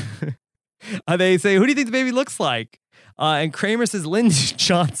 They say, who do you think the baby looks like? And Kramer says, Lyndon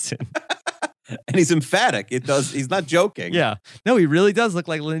Johnson. And he's emphatic. He's not joking. Yeah. No, he really does look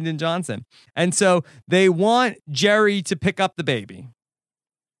like Lyndon Johnson. And so they want Jerry to pick up the baby.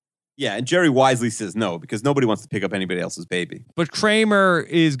 Yeah, and Jerry wisely says no, because nobody wants to pick up anybody else's baby. But Kramer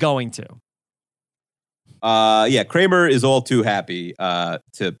is going to. Yeah, Kramer is all too happy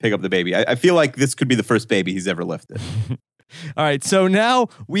to pick up the baby. I feel like this could be the first baby he's ever lifted. All right, so now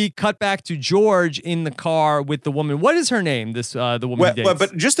we cut back to George in the car with the woman. What is her name? The woman he dates.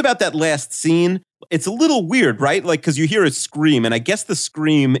 But just about that last scene, it's a little weird, right? Like, because you hear a scream, and I guess the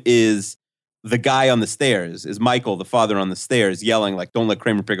scream is the guy on the stairs, is Michael, the father on the stairs, yelling like, "Don't let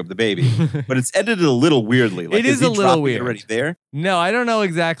Kramer pick up the baby." But it's edited a little weirdly. Like, it is a little weird. Already there? No, I don't know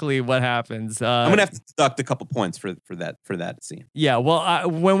exactly what happens. I'm gonna have to deduct a couple points for that scene. Yeah, well,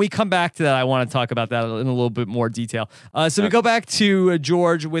 when we come back to that, I want to talk about that in a little bit more detail. So we go back to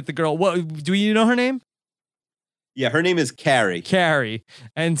George with the girl. What do you know her name? Yeah, her name is Carrie. Carrie.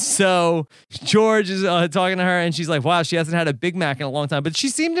 And so George is talking to her, and she's like, wow, she hasn't had a Big Mac in a long time. But she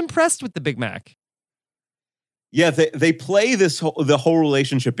seemed impressed with the Big Mac. Yeah, they play the whole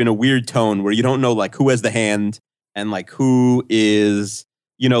relationship in a weird tone where you don't know, like, who has the hand and, like, who is,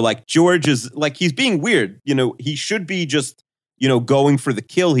 like, George is, like, he's being weird. He should be just, going for the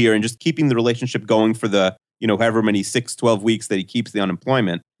kill here and just keeping the relationship going for the, however many 12 weeks that he keeps the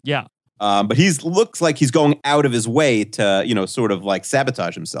unemployment. Yeah. But looks like he's going out of his way to, sort of like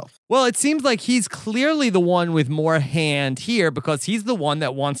sabotage himself. Well, it seems like he's clearly the one with more hand here because he's the one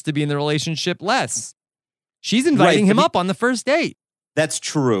that wants to be in the relationship less. She's inviting him up on the first date. That's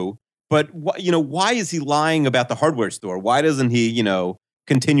true. But, why is he lying about the hardware store? Why doesn't he,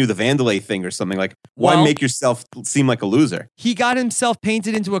 continue the Vandalay thing or something? Like, why make yourself seem like a loser? He got himself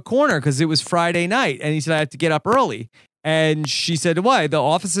painted into a corner because it was Friday night. And he said, I have to get up early. And she said, why? The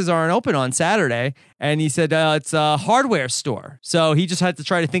offices aren't open on Saturday. And he said, it's a hardware store. So he just had to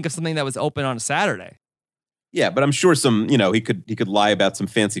try to think of something that was open on a Saturday. Yeah, but I'm sure he could lie about some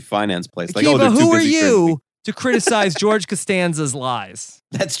fancy finance place. Like, Akiva, who are you to criticize George Costanza's lies?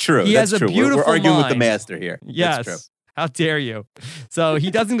 That's true. He has a beautiful We're arguing mind. with the master here. Yes. That's true. How dare you? So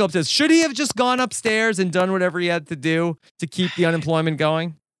he doesn't go upstairs. Should he have just gone upstairs and done whatever he had to do to keep the unemployment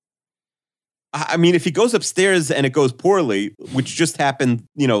going? I mean, if he goes upstairs and it goes poorly, which just happened,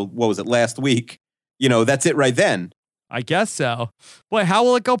 what was it, last week, that's it right then. I guess so. Boy, how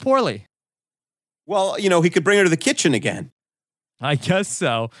will it go poorly? Well, he could bring her to the kitchen again. I guess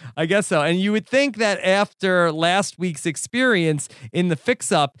so. And you would think that after last week's experience in the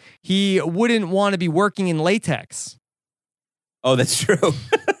fix-up, he wouldn't want to be working in latex. Oh, that's true.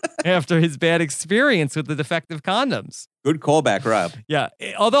 after his bad experience with the defective condoms. Good callback, Rob. Yeah.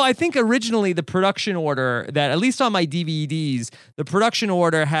 Although I think originally the production order that, at least on my DVDs, the production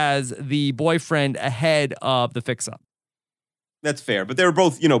order has the boyfriend ahead of the fix-up. That's fair. But they were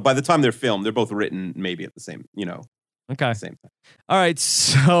both, you know, by the time they're filmed, they're both written maybe at the same, you know, Okay. same time. All right.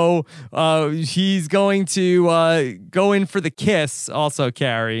 So he's going to go in for the kiss, also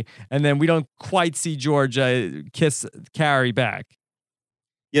Carrie. And then we don't quite see George kiss Carrie back.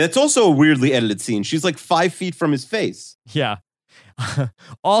 Yeah, that's also a weirdly edited scene. She's like 5 feet from his face. Yeah.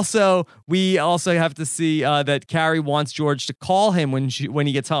 Also, we also have to see that Carrie wants George to call him when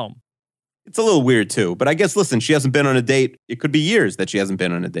he gets home. It's a little weird too, but I guess, listen, she hasn't been on a date. It could be years that she hasn't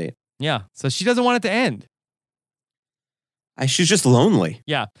been on a date. Yeah. So she doesn't want it to end. She's just lonely.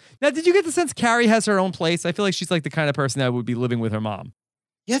 Yeah. Now, did you get the sense Carrie has her own place? I feel like she's like the kind of person that would be living with her mom.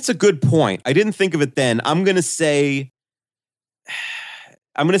 Yeah, that's a good point. I didn't think of it then. I'm going to say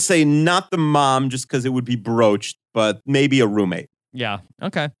not the mom just because it would be broached, but maybe a roommate. Yeah.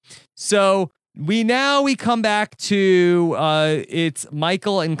 Okay. So we come back to it's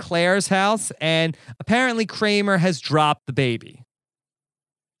Michael and Claire's house, and apparently Kramer has dropped the baby.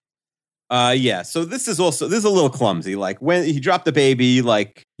 Yeah. So this is a little clumsy. Like when he dropped the baby,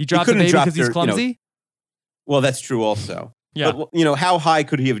 like he dropped the baby because he's clumsy. You know, well, that's true also. Yeah. But, you know, how high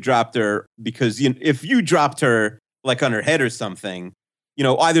could he have dropped her? Because if you dropped her like on her head or something, you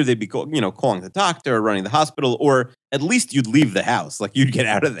know, either they'd be calling the doctor or running the hospital, or at least you'd leave the house. Like you'd get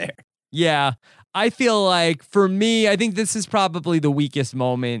out of there. Yeah. I feel like for me, I think this is probably the weakest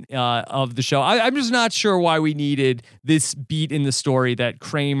moment of the show. I'm just not sure why we needed this beat in the story that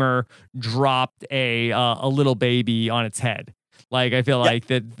Kramer dropped a little baby on its head. Like, I feel like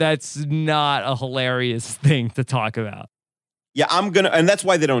that's not a hilarious thing to talk about. Yeah, and that's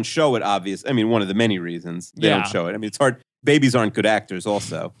why they don't show it, obvious. I mean, one of the many reasons they don't show it. I mean, it's hard. Babies aren't good actors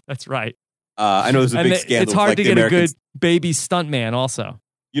also. That's right. I know there's a big scandal. It's hard to get a good baby stuntman also.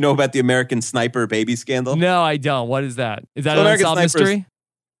 You know about the American Sniper baby scandal? No, I don't. What is that? Is that an unsolved mystery?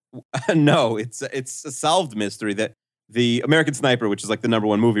 No, it's a solved mystery that the American Sniper, which is like the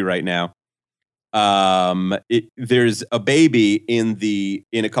 #1 movie right now, there's a baby in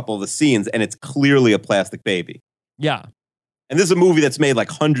a couple of the scenes, and it's clearly a plastic baby. Yeah. And this is a movie that's made like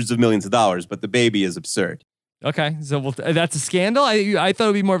hundreds of millions of dollars, but the baby is absurd. Okay, so that's a scandal? I thought it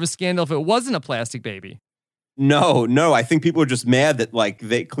would be more of a scandal if it wasn't a plastic baby. No, I think people are just mad that like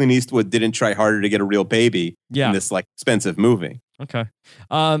Clint Eastwood didn't try harder to get a real baby in this like expensive movie. Okay.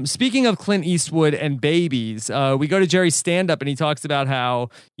 Speaking of Clint Eastwood and babies, we go to Jerry's stand-up and he talks about how,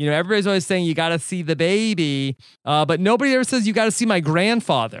 you know, everybody's always saying you got to see the baby, but nobody ever says you got to see my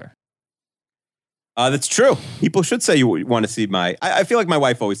grandfather. That's true. People should say you want to see I feel like my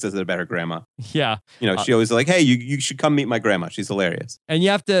wife always says it about her grandma. Yeah. You know, she always like, hey, you should come meet my grandma. She's hilarious. And you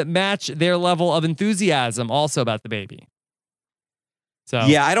have to match their level of enthusiasm also about the baby. So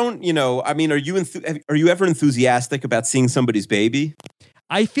yeah, I don't, you know, I mean, are you ever enthusiastic about seeing somebody's baby?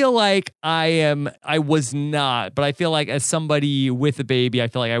 I feel like I was not, but I feel like as somebody with a baby, I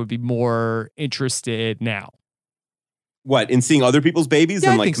feel like I would be more interested now. What, in seeing other people's babies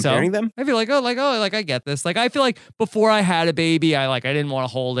and like comparing them? I feel like, I get this. Like, I feel like before I had a baby, I didn't want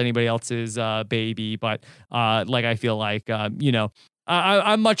to hold anybody else's baby, but I feel like, you know,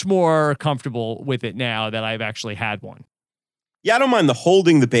 I'm much more comfortable with it now that I've actually had one. Yeah, I don't mind the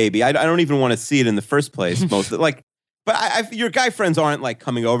holding the baby. I don't even want to see it in the first place. But your guy friends aren't like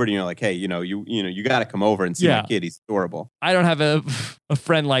coming over to you, like, hey, you got to come over and see my kid. He's adorable. I don't have a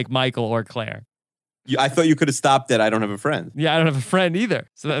friend like Michael or Claire. I thought you could have stopped at I don't have a friend. Yeah, I don't have a friend either.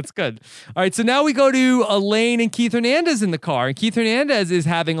 So that's good. All right, so now we go to Elaine and Keith Hernandez in the car. And Keith Hernandez is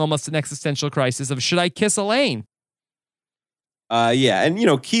having almost an existential crisis of, should I kiss Elaine? Yeah, and you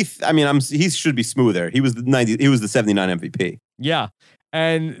know, Keith, I mean, he should be smoother. He was the 79 MVP. Yeah.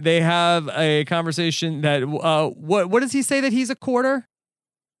 And they have a conversation that what does he say that he's a quarter?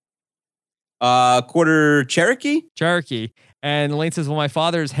 Quarter Cherokee? Cherokee. And Elaine says, well, my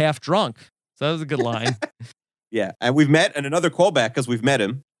father is half drunk. So that was a good line. Yeah. And we've met, and another callback because we've met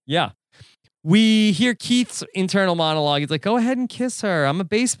him. Yeah. We hear Keith's internal monologue. He's like, go ahead and kiss her. I'm a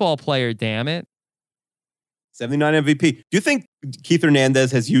baseball player, damn it. 79 MVP. Do you think Keith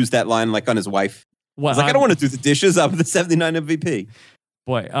Hernandez has used that line like on his wife? What, I don't want to do the dishes. I'm the 79 MVP.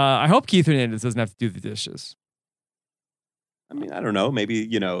 Boy, I hope Keith Hernandez doesn't have to do the dishes. I mean, I don't know. Maybe,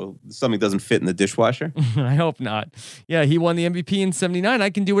 you know, something doesn't fit in the dishwasher. I hope not. Yeah, he won the MVP in 79. I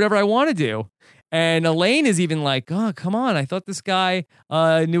can do whatever I want to do. And Elaine is even like, oh, come on. I thought this guy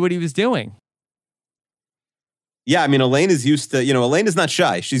knew what he was doing. Yeah, I mean, Elaine is used to, Elaine is not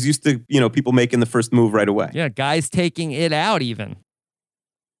shy. She's used to, people making the first move right away. Yeah, guys taking it out even.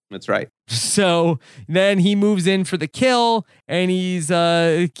 That's right. So then he moves in for the kill and he's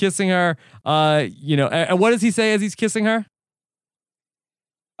kissing her. And what does he say as he's kissing her?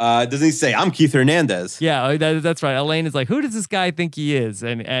 Doesn't he say, "I'm Keith Hernandez"? Yeah, that's right. Elaine is like, who does this guy think he is?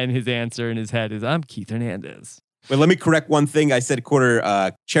 And his answer in his head is, I'm Keith Hernandez. Wait, let me correct one thing. I said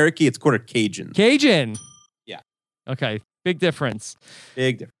quarter Cherokee. It's quarter Cajun. Cajun. Yeah. Okay. Big difference.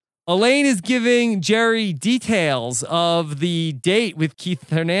 Big difference. Elaine is giving Jerry details of the date with Keith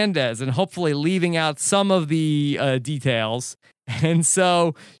Hernandez and hopefully leaving out some of the details. And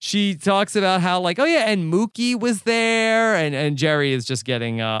so she talks about how like, oh yeah, and Mookie was there, and Jerry is just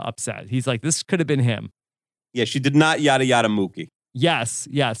getting upset. He's like, this could have been him. Yeah, she did not yada yada Mookie. Yes.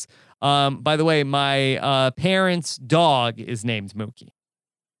 By the way, my parents' dog is named Mookie.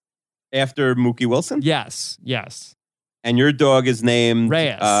 After Mookie Wilson? Yes. And your dog is named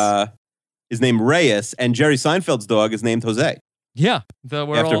Reyes. Reyes, and Jerry Seinfeld's dog is named Jose. Yeah,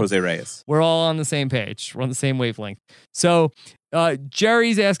 Jose Reyes. We're all on the same page. We're on the same wavelength. So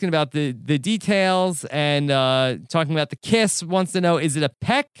Jerry's asking about the details and talking about the kiss. Wants to know, is it a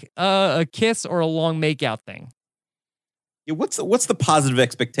peck, a kiss, or a long makeout thing? Yeah, what's the positive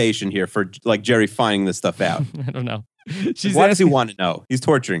expectation here for like Jerry finding this stuff out? I don't know. Why does he want to know? He's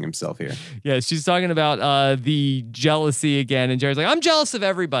torturing himself here. Yeah, she's talking about the jealousy again, and Jerry's like, I'm jealous of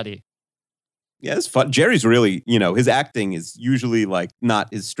everybody. Yeah, it's fun. Jerry's really, his acting is usually like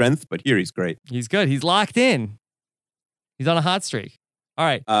not his strength, but here he's great. He's good. He's locked in. He's on a hot streak. All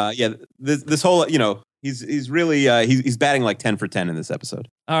right. Yeah, this whole, he's really he's batting like 10 for 10 in this episode.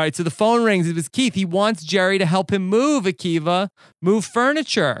 All right, so the phone rings. It was Keith. He wants Jerry to help him move move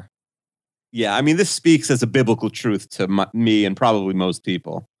furniture. Yeah, I mean, this speaks as a biblical truth to me and probably most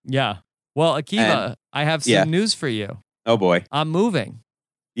people. Yeah. Well, Akiva, I have some news for you. Oh, boy. I'm moving.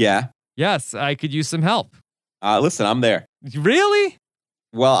 Yeah? Yes, I could use some help. Listen, I'm there. Really?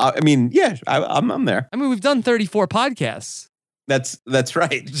 Well, I mean, yeah, I'm there. I mean, we've done 34 podcasts. That's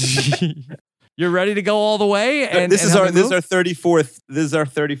right. You're ready to go all the way? And this is our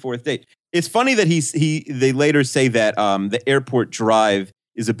 34th date. It's funny that they later say that the airport drive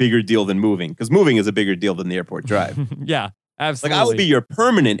is a bigger deal than moving, because moving is a bigger deal than the airport drive. Yeah, absolutely. Like, I would be your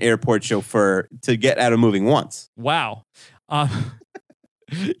permanent airport chauffeur to get out of moving once. Wow.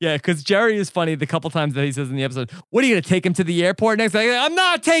 Yeah, because Jerry is funny the couple times that he says in the episode, what are you going to take him to the airport next? Like, I'm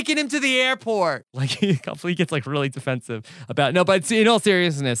not taking him to the airport. Like, he gets like really defensive about, no, but in all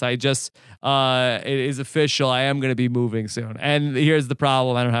seriousness, I just, it is official. I am going to be moving soon. And here's the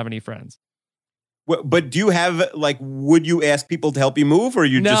problem. I don't have any friends. But do you have, like, would you ask people to help you move, or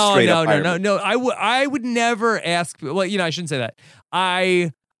you just straight up hire them? No. I would never ask. Well, I shouldn't say that.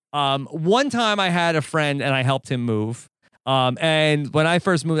 One time I had a friend and I helped him move. And when I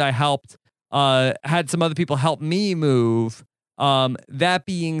first moved, I helped, had some other people help me move. That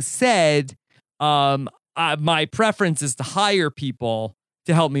being said, my preference is to hire people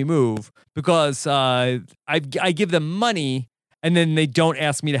to help me move, because I give them money and then they don't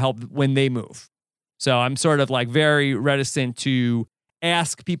ask me to help when they move. So I'm sort of like very reticent to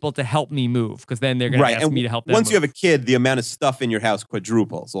ask people to help me move, because then they're going to ask me to help them once move. you have a kid, the amount of stuff in your house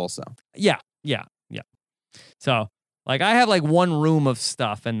quadruples also. Yeah. So like I have like one room of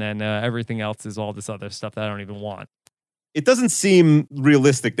stuff, and then everything else is all this other stuff that I don't even want. It doesn't seem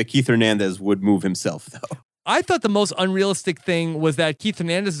realistic that Keith Hernandez would move himself, though. I thought the most unrealistic thing was that Keith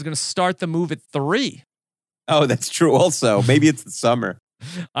Hernandez is going to start the move at 3. Oh, that's true also. Maybe it's the summer.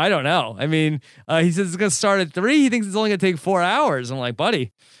 I don't know. I mean, he says it's going to start at 3. He thinks it's only going to take 4 hours. I'm like,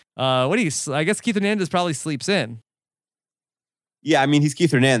 buddy, what do you? I guess Keith Hernandez probably sleeps in. Yeah, I mean, he's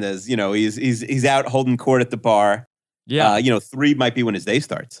Keith Hernandez. He's out holding court at the bar. Yeah. 3 might be when his day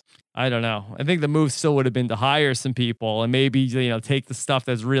starts. I don't know. I think the move still would have been to hire some people and maybe, take the stuff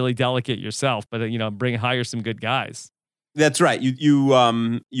that's really delicate yourself, but, hire some good guys. That's right.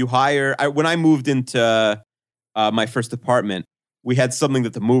 You hire. When I moved into my first apartment, we had something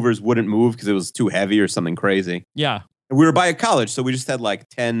that the movers wouldn't move because it was too heavy or something crazy. Yeah. And we were by a college, so we just had like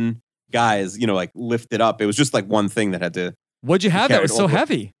 10 guys, lift it up. It was just like one thing that had to. What'd you have that was so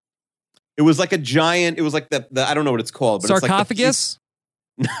heavy? It was like a giant. It was like the I don't know what it's called. But sarcophagus?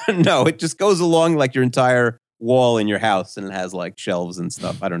 It's like no, it just goes along like your entire wall in your house, and it has like shelves and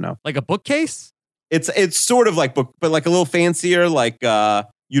stuff. I don't know. Like a bookcase? It's sort of like book, but like a little fancier. Like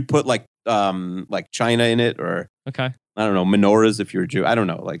you'd put like china in it, or okay. I don't know, menorahs if you're a Jew. I don't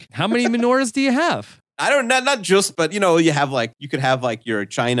know. Like how many menorahs do you have? I don't not just, but you have you could have like your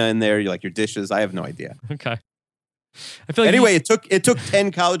china in there, like your dishes. I have no idea. Okay. I feel like anyway, it took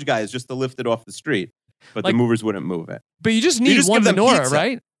 10 college guys just to lift it off the street. but Like- the movers wouldn't move it. But you just need just one give them menorah, pizza.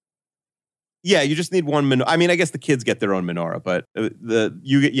 right? Yeah, you just need one menorah. I mean, I guess the kids get their own menorah, but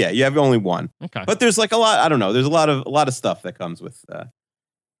you have only one. Okay. But there's like a lot. I don't know. There's a lot of stuff that comes with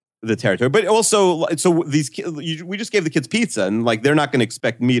the territory. But also, so these we just gave the kids pizza, and like they're not going to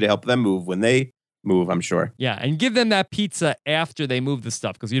expect me to help them move when they move. I'm sure. Yeah, and give them that pizza after they move the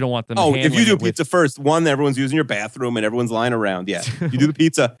stuff because you don't want them. Oh, if you handling do it with- pizza first, one, everyone's using your bathroom and everyone's lying around. Yeah, you do the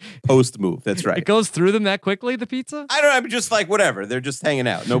pizza post move. That's right. it goes through them that quickly. The pizza. I don't know. I'm just like whatever. They're just hanging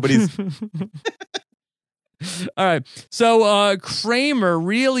out. Nobody's. All right. So Kramer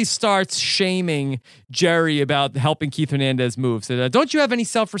really starts shaming Jerry about helping Keith Hernandez move. So don't you have any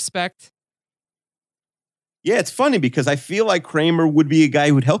self-respect? Yeah, it's funny because I feel like Kramer would be a guy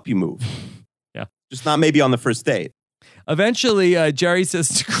who would help you move. Yeah. Just not maybe on the first date. Eventually, Jerry says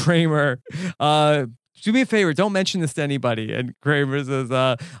to Kramer, do me a favor, don't mention this to anybody. And Kramer says,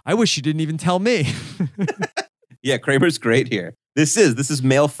 I wish you didn't even tell me. Yeah, Kramer's great here. This is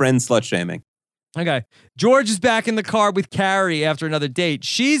male friend slut shaming. Okay. George is back in the car with Carrie after another date.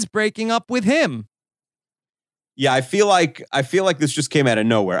 She's breaking up with him. Yeah, I feel like this just came out of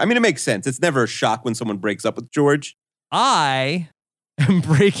nowhere. I mean, it makes sense. It's never a shock when someone breaks up with George. I am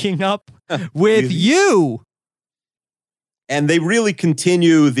breaking up with you. And they really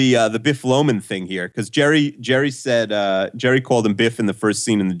continue the Biff Loman thing here because Jerry said Jerry called him Biff in the first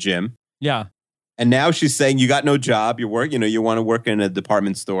scene in the gym. Yeah. And now she's saying you got no job, you work, you want to work in a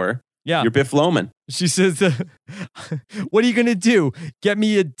department store. Yeah. You're Biff Loman. She says, what are you going to do? Get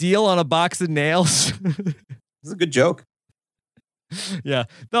me a deal on a box of nails? This is a good joke. Yeah.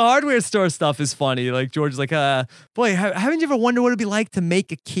 The hardware store stuff is funny. Like George's like, boy, haven't you ever wondered what it'd be like to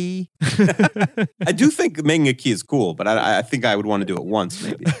make a key? I do think making a key is cool, but I think I would want to do it once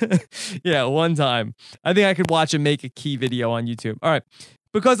maybe. Yeah, one time. I think I could watch a make a key video on YouTube. All right.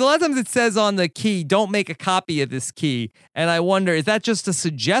 Because a lot of times it says on the key, don't make a copy of this key. And I wonder, is that just a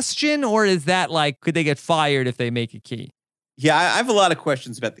suggestion or is that like, could they get fired if they make a key? Yeah, I have a lot of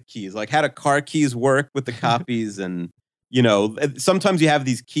questions about the keys. Like, how do car keys work with the copies? And, sometimes you have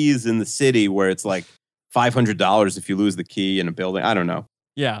these keys in the city where it's like $500 if you lose the key in a building. I don't know.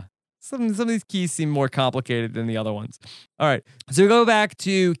 Yeah. Some of these keys seem more complicated than the other ones. All right. So we go back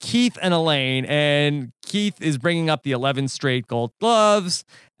to Keith and Elaine, and Keith is bringing up the 11 straight gold gloves.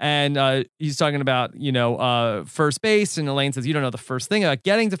 And he's talking about, first base. And Elaine says, you don't know the first thing about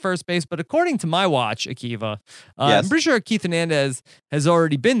getting to first base. But according to my watch, Akiva, Yes. I'm pretty sure Keith Hernandez has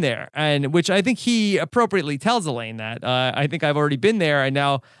already been there. And which I think he appropriately tells Elaine that. I think I've already been there. And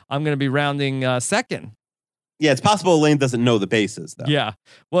now I'm going to be rounding second. Yeah, it's possible Elaine doesn't know the bases, though. Yeah.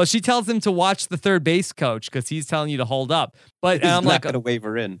 Well, she tells him to watch the third base coach because he's telling you to hold up. But He's I'm not like, going to wave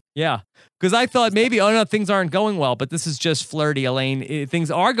her in. yeah. Because I thought maybe, oh no, things aren't going well, but this is just flirty, Elaine.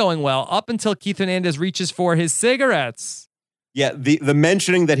 Things are going well up until Keith Hernandez reaches for his cigarettes. Yeah, the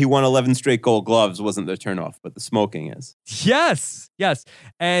mentioning that he won 11 straight gold gloves wasn't the turnoff, but the smoking is. Yes.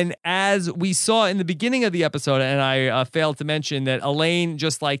 And as we saw in the beginning of the episode, and I failed to mention that Elaine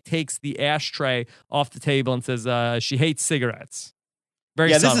just like takes the ashtray off the table and says she hates cigarettes.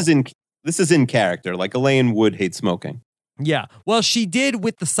 Very subtle. This is in character. Like Elaine would hate smoking. Yeah. Well, she did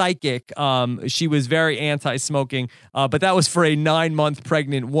with the psychic. She was very anti-smoking, but that was for a 9-month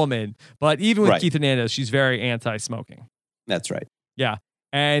pregnant woman. But even with Right. Keith Hernandez, she's very anti-smoking. That's right. Yeah.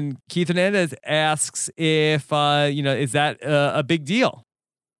 And Keith Hernandez asks if, is that a big deal?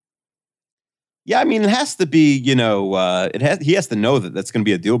 Yeah, I mean, it has to be, he has to know that that's going to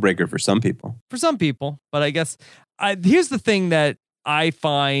be a deal breaker for some people. For some people. But I guess here's the thing that I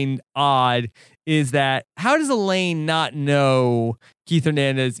find odd is that how does Elaine not know Keith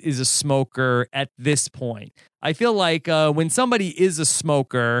Hernandez is a smoker at this point? I feel like when somebody is a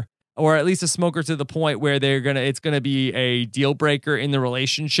smoker, or at least a smoker to the point where it's gonna be a deal breaker in the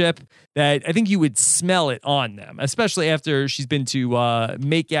relationship, that I think you would smell it on them, especially after she's been to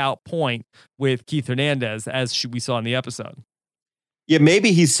make out point with Keith Hernandez, as we saw in the episode. Yeah,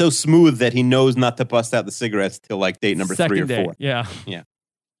 maybe he's so smooth that he knows not to bust out the cigarettes till like date number Second 3 or date. 4. Yeah. Yeah.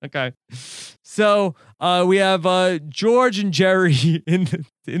 Okay. So we have George and Jerry in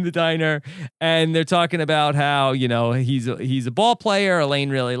the diner, and they're talking about how, he's a ball player. Elaine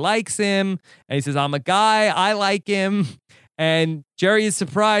really likes him. And he says, I'm a guy. I like him. And Jerry is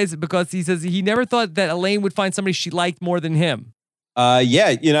surprised because he says he never thought that Elaine would find somebody she liked more than him.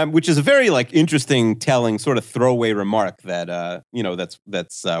 Which is a very like interesting, telling sort of throwaway remark that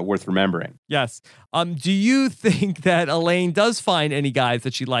that's worth remembering. Yes. Do you think that Elaine does find any guys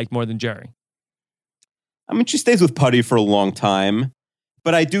that she liked more than Jerry? I mean, she stays with Putty for a long time,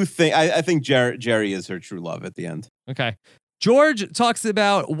 but I do think I think Jerry is her true love at the end. Okay. George talks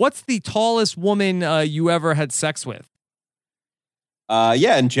about what's the tallest woman you ever had sex with.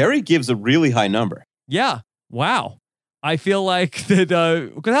 Yeah, and Jerry gives a really high number. Yeah. Wow. I feel like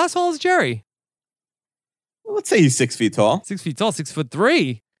that. Because how tall is Jerry? Well, let's say he's 6 feet tall. 6 feet tall,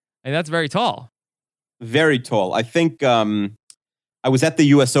 6'3", and that's very tall. Very tall. I think I was at the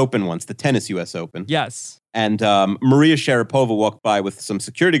U.S. Open once, the tennis U.S. Open. Yes. And Maria Sharapova walked by with some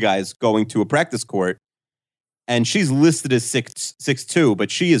security guys going to a practice court, and she's listed as 6'2",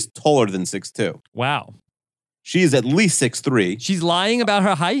 but she is taller than 6'2". Wow. She is at least 6'3". She's lying about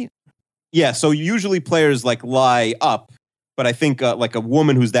her height? Yeah, so usually players like lie up, but I think like a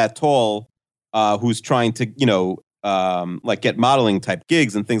woman who's that tall, who's trying to, like get modeling type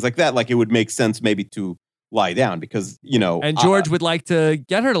gigs and things like that, like it would make sense maybe to lie down because, And George would like to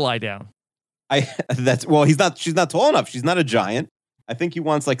get her to lie down. She's not tall enough. She's not a giant. I think he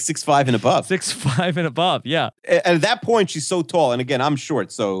wants like 6'5" and above. 6'5" and above, yeah. And at that point, she's so tall. And again, I'm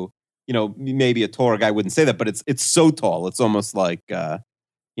short, so maybe a taller guy wouldn't say that, but it's so tall. It's almost like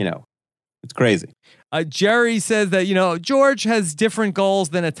it's crazy. Jerry says that George has different goals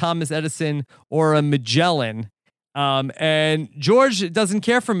than a Thomas Edison or a Magellan, and George doesn't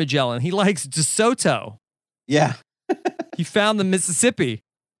care for Magellan. He likes DeSoto. Yeah, he found the Mississippi.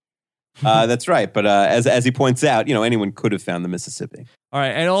 That's right. But as he points out, anyone could have found the Mississippi. All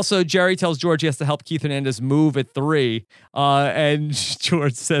right. And also, Jerry tells George he has to help Keith Hernandez move at 3. And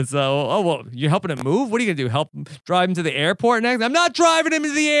George says, well, you're helping him move? What are you going to do? Help him drive him to the airport next? I'm not driving him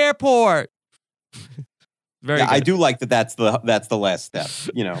to the airport. Very good. I do like that. That's the last step,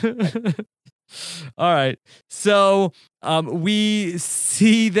 All right. So we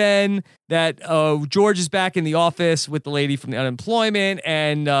see then that George is back in the office with the lady from the unemployment,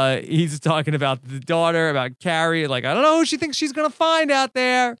 and he's talking about the daughter, about Carrie. Like, I don't know who she thinks she's going to find out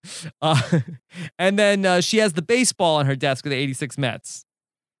there. And then she has the baseball on her desk with the 86 Mets.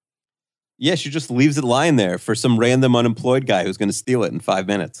 Yeah, she just leaves it lying there for some random unemployed guy who's going to steal it in 5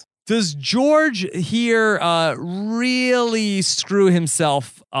 minutes. Does George here really screw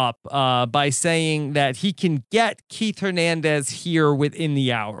himself up by saying that he can get Keith Hernandez here within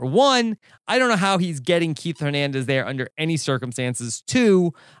the hour? 1, I don't know how he's getting Keith Hernandez there under any circumstances.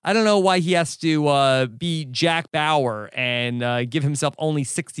 2, I don't know why he has to be Jack Bauer and give himself only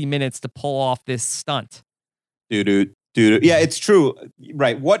 60 minutes to pull off this stunt. Dude. Yeah, it's true.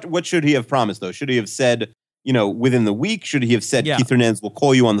 Right. What should he have promised, though? Should he have said, within the week? Should he have said Keith Hernandez will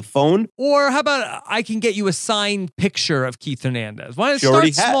call you on the phone? Or how about I can get you a signed picture of Keith Hernandez? Why not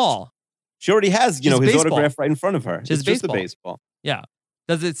start small? She already has, his baseball. autograph right in front of her. It's just a baseball. Yeah.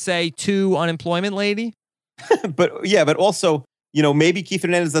 Does it say to unemployment lady? But also, maybe Keith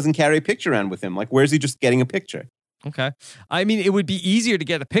Hernandez doesn't carry a picture around with him. Like, where's he just getting a picture? Okay. I mean, it would be easier to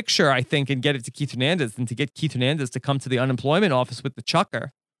get a picture, I think, and get it to Keith Hernandez than to get Keith Hernandez to come to the unemployment office with the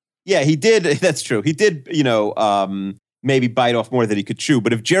chucker. Yeah, he did. That's true. He did, maybe bite off more than he could chew.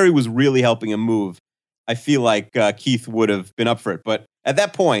 But if Jerry was really helping him move, I feel like Keith would have been up for it. But at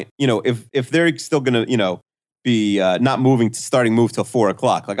that point, if they're still going to, be not starting move till 4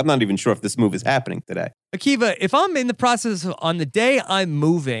 o'clock, like I'm not even sure if this move is happening today. Akiva, if I'm in the process on the day I'm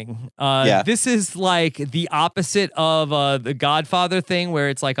moving, this is like the opposite of the Godfather thing where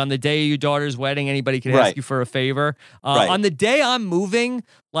it's like on the day of your daughter's wedding, anybody can ask you for a favor. On the day I'm moving,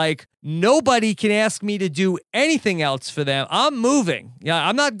 like nobody can ask me to do anything else for them. I'm moving. Yeah,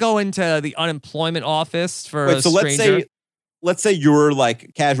 I'm not going to the unemployment office for a stranger. Let's say you're like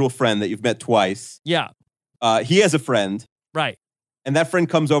a casual friend that you've met twice. Yeah. He has a friend. Right. And that friend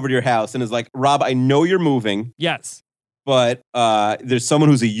comes over to your house and is like, Rob, I know you're moving. Yes. But there's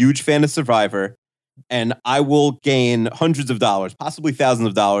someone who's a huge fan of Survivor, and I will gain hundreds of dollars, possibly thousands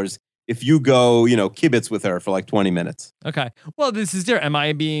of dollars, if you go, kibitz with her for like 20 minutes. Okay. Well, this is different. Am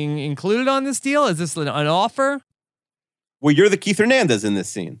I being included on this deal? Is this an offer? Well, you're the Keith Hernandez in this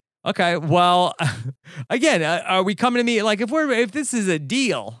scene. Okay, well, again, are we coming to me like if this is a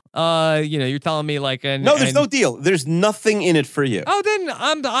deal? You're telling me like no, there's no deal. There's nothing in it for you. Oh, then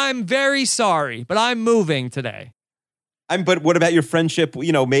I'm very sorry, but I'm moving today. But what about your friendship?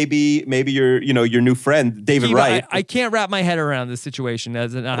 Maybe your new friend David Wright. I can't wrap my head around this situation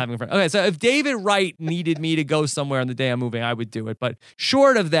as not having a friend. Okay, so if David Wright needed me to go somewhere on the day I'm moving, I would do it. But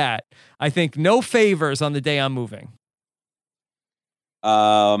short of that, I think no favors on the day I'm moving.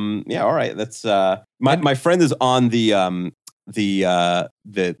 Yeah, all right. That's my friend is on the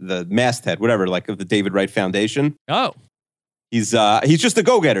masthead, whatever, like of the David Wright Foundation. Oh. He's just a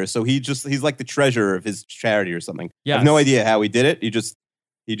go-getter, so he's like the treasurer of his charity or something. Yes. I have no idea how he did it. He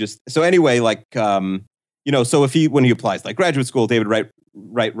just so anyway, like so if when he applies like graduate school, David Wright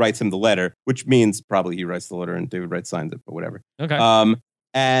writes him the letter, which means probably he writes the letter and David Wright signs it, but whatever. Okay.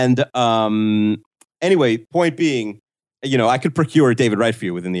 Anyway, point being, I could procure David Wright for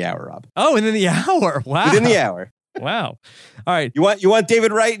you within the hour, Rob. Oh, within the hour. Wow. Within the hour. Wow. All right. You want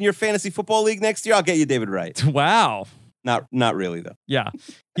David Wright in your fantasy football league next year? I'll get you David Wright. Wow. Not really, though. Yeah.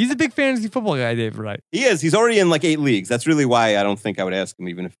 He's a big fantasy football guy, David Wright. He is. He's already in like 8 leagues. That's really why I don't think I would ask him,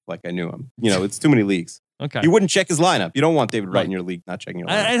 even if like I knew him. It's too many leagues. Okay. He wouldn't check his lineup. You don't want David Wright in your league not checking your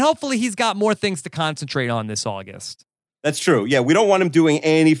lineup. And hopefully he's got more things to concentrate on this August. That's true. Yeah, we don't want him doing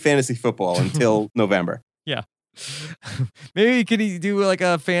any fantasy football until November. Yeah. Maybe could he do like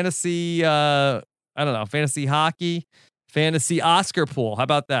a fantasy, fantasy hockey, fantasy Oscar pool? How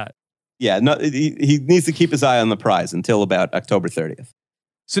about that? Yeah, no, he needs to keep his eye on the prize until about October 30th.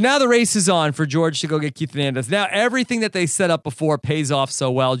 So now the race is on for George to go get Keith Hernandez. Now everything that they set up before pays off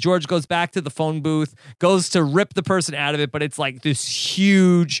so well. George goes back to the phone booth, goes to rip the person out of it, but it's like this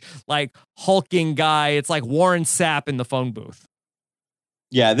huge, like hulking guy. It's like Warren Sapp in the phone booth.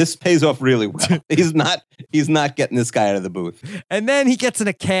 Yeah, this pays off really well. He's not getting this guy out of the booth. And then he gets in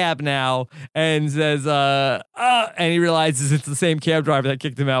a cab now and says, and he realizes it's the same cab driver that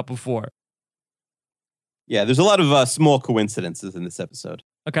kicked him out before. Yeah, there's a lot of small coincidences in this episode.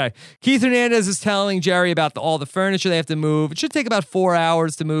 Okay. Keith Hernandez is telling Jerry about all the furniture they have to move. It should take about 4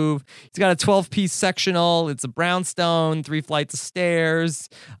 hours to move. He's got a 12-piece sectional. It's a brownstone, 3 flights of stairs.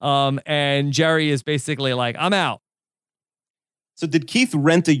 And Jerry is basically like, I'm out. So did Keith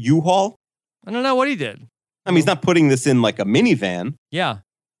rent a U-Haul? I don't know what he did. I mean, he's not putting this in like a minivan. Yeah.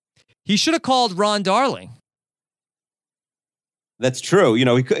 He should have called Ron Darling. That's true.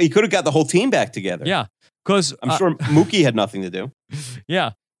 He could have got the whole team back together. Yeah. Because I'm sure Mookie had nothing to do.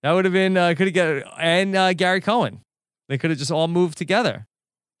 Yeah, that would have been and Gary Cohen. They could have just all moved together.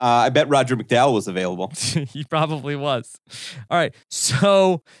 I bet Roger McDowell was available. He probably was. All right.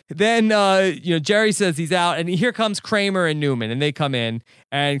 So then, Jerry says he's out, and here comes Kramer and Newman, and they come in,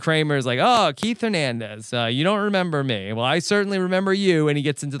 and Kramer is like, "Oh, Keith Hernandez, you don't remember me. Well, I certainly remember you." And he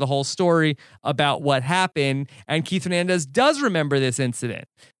gets into the whole story about what happened, and Keith Hernandez does remember this incident.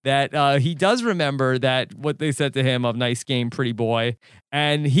 That he does remember that what they said to him of "nice game, pretty boy,"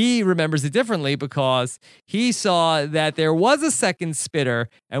 and he remembers it differently because he saw that there was a second spitter,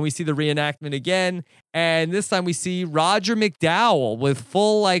 and we see the reenactment again, and this time we see Roger McDowell with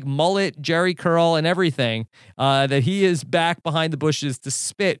full like mullet, Jerry curl, and everything. That he is back behind the bushes to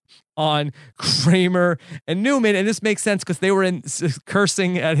spit on Kramer and Newman, and this makes sense because they were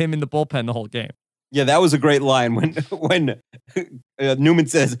cursing at him in the bullpen the whole game. Yeah, that was a great line when Newman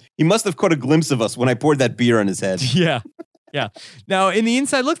says, he must have caught a glimpse of us when I poured that beer on his head. Yeah. Yeah. Now, in the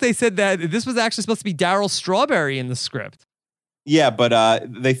inside look, they said that this was actually supposed to be Darryl Strawberry in the script. Yeah, but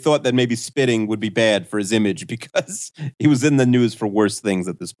they thought that maybe spitting would be bad for his image because he was in the news for worse things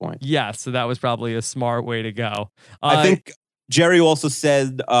at this point. Yeah, so that was probably a smart way to go. I think Jerry also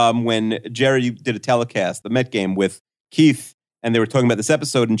said when Jerry did a telecast, the Met game with Keith, and they were talking about this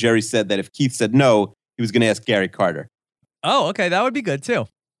episode, and Jerry said that if Keith said no, he was going to ask Gary Carter. Oh, okay. That would be good, too.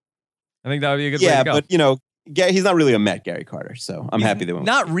 I think that would be a good way to go. Yeah, but, he's not really a Met, Gary Carter, so I'm happy that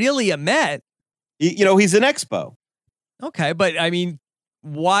not really a Met. He's an Expo. Okay, but, I mean,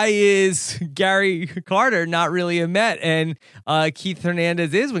 why is Gary Carter not really a Met and Keith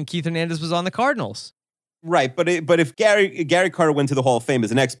Hernandez is when Keith Hernandez was on the Cardinals? Right, but if Gary Carter went to the Hall of Fame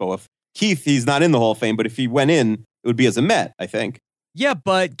as an Expo, if Keith, he's not in the Hall of Fame, but if he went in, it would be as a Met, I think. Yeah,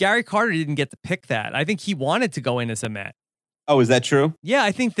 but Gary Carter didn't get to pick that. I think he wanted to go in as a Met. Oh, is that true? Yeah,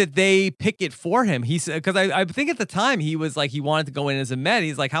 I think that they pick it for him. He's because I think at the time he was like he wanted to go in as a Met.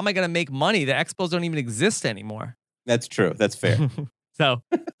 He's like, how am I going to make money? The Expos don't even exist anymore. That's true. That's fair. So,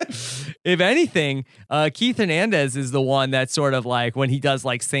 if anything, Keith Hernandez is the one that sort of like when he does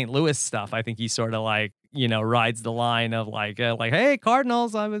like St. Louis stuff. I think he sort of like rides the line of like hey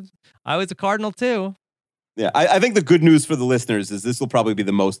Cardinals, I was a Cardinal too. Yeah, I think the good news for the listeners is this will probably be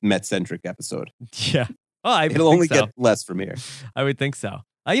the most Met-centric episode. Yeah. Oh, it'll only get less from here. I would think so.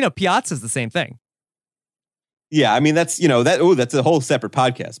 Piazza's the same thing. Yeah, I mean, that's a whole separate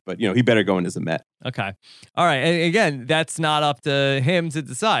podcast, but he better go in as a Met. Okay. All right. And again, that's not up to him to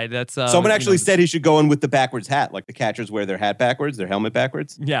decide. That's someone actually said he should go in with the backwards hat, like the catchers wear their hat backwards, their helmet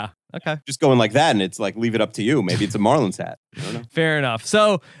backwards. Yeah. Okay. Just going like that, and it's like, leave it up to you. Maybe it's a Marlins hat. I don't know. Fair enough.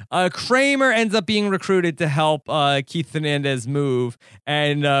 So Kramer ends up being recruited to help Keith Hernandez move,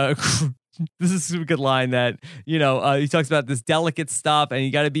 and this is a good line that, he talks about this delicate stuff and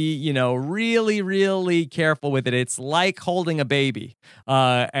you got to be, really, really careful with it. It's like holding a baby.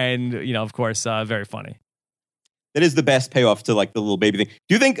 And, of course, very funny. That is the best payoff to like the little baby thing.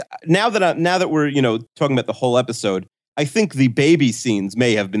 Do you think now that we're, talking about the whole episode, I think the baby scenes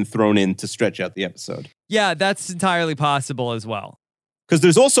may have been thrown in to stretch out the episode. Yeah, that's entirely possible as well. Because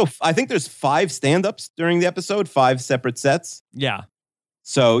there's also, I think there's 5 stand-ups during the episode, 5 separate sets. Yeah.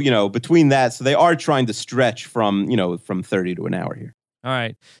 So, between that, so they are trying to stretch from 30 to an hour here. All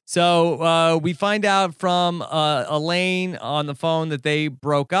right. So we find out from Elaine on the phone that they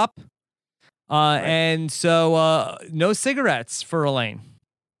broke up. And so no cigarettes for Elaine.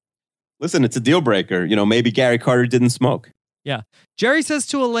 Listen, it's a deal breaker. Maybe Gary Carter didn't smoke. Yeah. Jerry says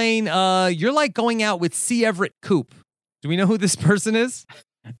to Elaine, you're like going out with C. Everett Koop. Do we know who this person is?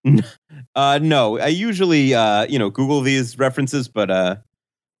 No. I usually, Google these references, but, I'm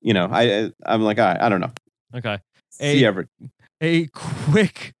like, all right, I don't know. Okay. C. Everett. A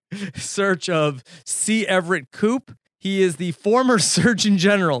quick search of C. Everett Koop. He is the former Surgeon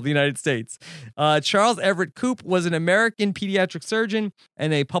General of the United States. Charles Everett Koop was an American pediatric surgeon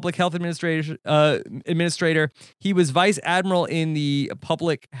and a public health administrator. He was vice admiral in the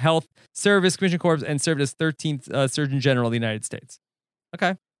Public Health Service Commission Corps and served as 13th Surgeon General of the United States.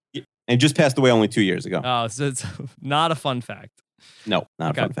 Okay. And just passed away only 2 years ago. Oh, so it's not a fun fact. No,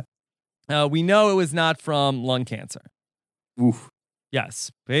 not a fun fact. We know it was not from lung cancer. Oof.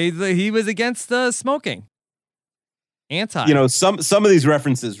 Yes. He was against smoking. Anti. Some of these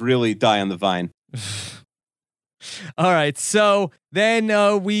references really die on the vine. All right. So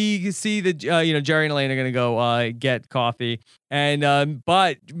then we see that Jerry and Elaine are going to go get coffee, and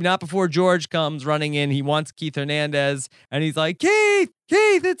but not before George comes running in. He wants Keith Hernandez, and he's like, Keith,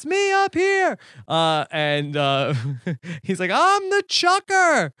 it's me up here. And he's like, I'm the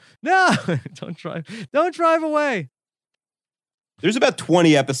chucker. No, don't drive away. There's about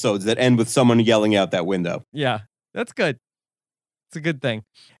 20 episodes that end with someone yelling out that window. Yeah. That's good. It's a good thing.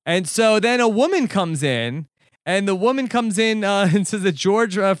 And so then a woman comes in, and the woman comes in and says that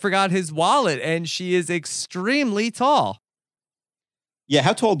George forgot his wallet, and she is extremely tall. Yeah,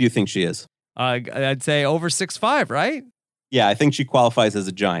 how tall do you think she is? I'd say over 6'5", right? Yeah, I think she qualifies as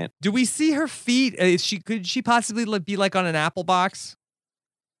a giant. Do we see her feet? Could she possibly be like on an apple box?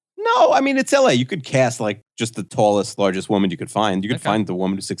 No, I mean, it's LA. You could cast like just the tallest, largest woman you could find. You could find the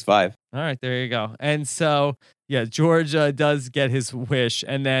woman who's 6'5". All right, there you go. And so, yeah, George does get his wish.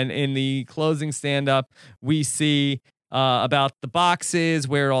 And then in the closing stand-up, we see about the boxes,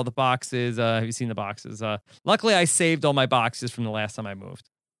 where are all the boxes? Have you seen the boxes? Luckily, I saved all my boxes from the last time I moved.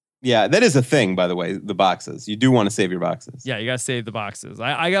 Yeah, that is a thing, by the way, the boxes. You do want to save your boxes. Yeah, you got to save the boxes.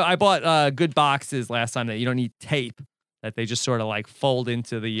 I bought good boxes last time that you don't need tape, that they just sort of like fold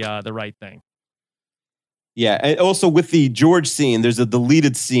into the right thing. Yeah, and also with the George scene, there's a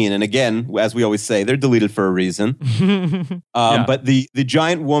deleted scene, and again, as we always say, they're deleted for a reason. Yeah. But the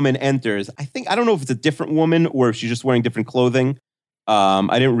giant woman enters. I don't know if it's a different woman or if she's just wearing different clothing. I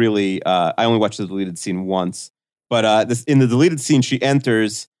didn't really. I only watched the deleted scene once, but in the deleted scene, she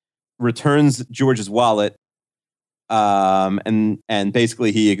enters, returns George's wallet, and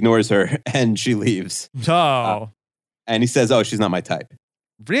basically he ignores her and she leaves. Oh. And he says, "Oh, she's not my type."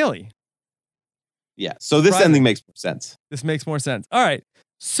 Really? Yeah. So this ending makes more sense. This makes more sense. All right.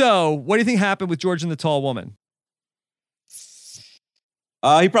 So what do you think happened with George and the tall woman?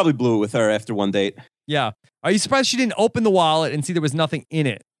 He probably blew it with her after one date. Yeah. Are you surprised she didn't open the wallet and see there was nothing in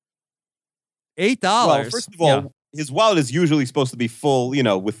it? $8. Well, first of all, his wallet is usually supposed to be full,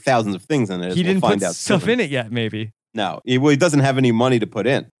 with thousands of things in it. He didn't put stuff in it yet, maybe. No. He doesn't have any money to put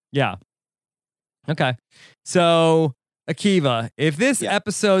in. Yeah. Okay. So, Akiva, if this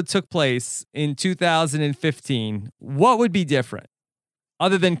episode took place in 2015, what would be different?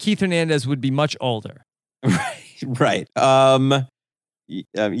 Other than Keith Hernandez would be much older. Right. Who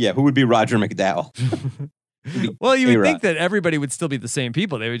would be Roger McDowell? Well, you would think that everybody would still be the same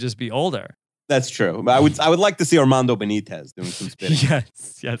people. They would just be older. That's true. I would like to see Armando Benitez doing some spinning.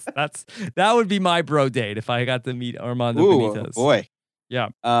 Yes. That would be my bro date if I got to meet Armando Benitez. Boy. Yeah.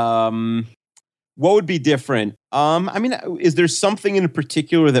 What would be different? Is there something in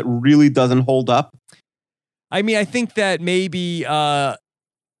particular that really doesn't hold up? I mean, I think that maybe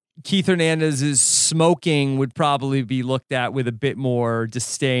Keith Hernandez's smoking would probably be looked at with a bit more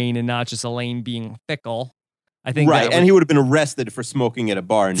disdain and not just Elaine being fickle. I think and he would have been arrested for smoking at a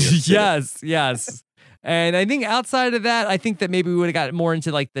bar in New York City. Yes. And I think outside of that, I think that maybe we would have got more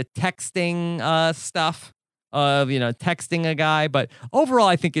into like the texting stuff of, texting a guy. But overall,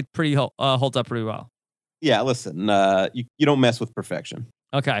 I think it holds up pretty well. Yeah, listen, you don't mess with perfection.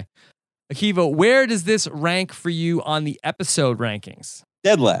 Okay. Akiva, where does this rank for you on the episode rankings?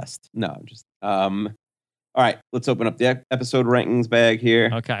 Dead last. No, just all right, let's open up the episode rankings bag here.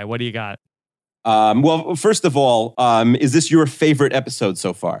 Okay, what do you got? Well, first of all, is this your favorite episode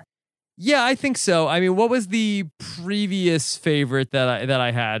so far? Yeah, I think so. I mean, what was the previous favorite that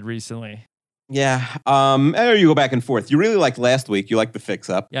I had recently? Yeah. Or you go back and forth. You really liked last week. You liked the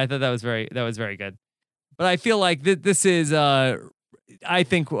Fix Up. Yeah, I thought that was very good. But I feel like this is I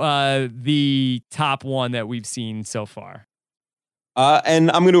think the top one that we've seen so far.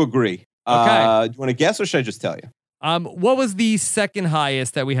 And I'm going to agree. Okay. Do you want to guess or should I just tell you? What was the second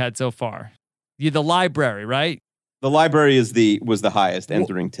highest that we had so far? The library, right? The library was the highest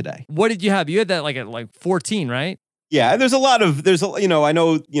entering today. What did you have? You had that at 14, right? Yeah, I know,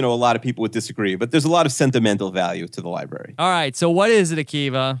 a lot of people would disagree, but there's a lot of sentimental value to the library. All right. So what is it,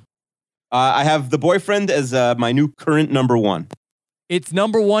 Akiva? I have The Boyfriend as my new current number one. It's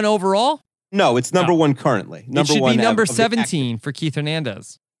number one overall? No, it's number one currently. It should be number 17 for Keith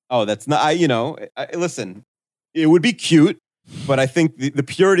Hernandez. Oh, that's not, listen, it would be cute, but I think the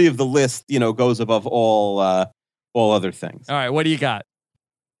purity of the list, goes above all other things. All right. What do you got?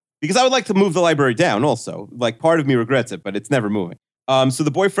 Because I would like to move the library down also. Like, part of me regrets it, but it's never moving. So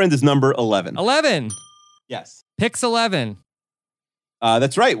The Boyfriend is number 11. 11. Yes. Pix 11.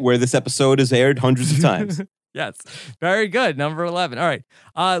 That's right, where this episode is aired hundreds of times. Yes. Very good. Number 11. All right.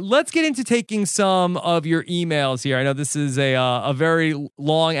 Let's get into taking some of your emails here. I know this is a very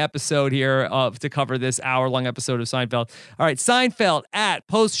long episode here to cover this hour-long episode of Seinfeld. All right. Seinfeld at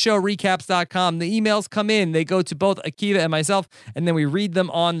postshowrecaps.com. The emails come in. They go to both Akiva and myself, and then we read them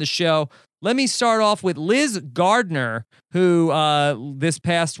on the show. Let me start off with Liz Gardner, who this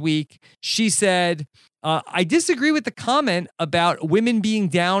past week, she said, I disagree with the comment about women being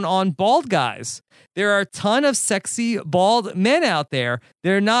down on bald guys. There are a ton of sexy bald men out there.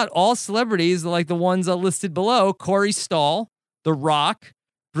 They're not all celebrities like the ones listed below. Corey Stoll, The Rock,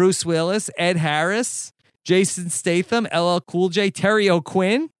 Bruce Willis, Ed Harris, Jason Statham, LL Cool J, Terry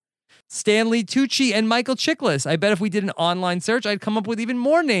O'Quinn, Stanley Tucci, and Michael Chiklis. I bet if we did an online search, I'd come up with even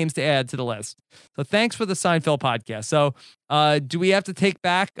more names to add to the list. So thanks for the Seinfeld podcast. So do we have to take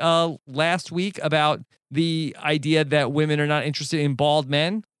back last week about the idea that women are not interested in bald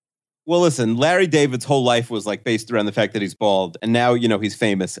men? Well, listen, Larry David's whole life was based around the fact that he's bald, and now he's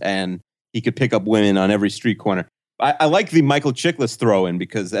famous and he could pick up women on every street corner. I like the Michael Chiklis throw in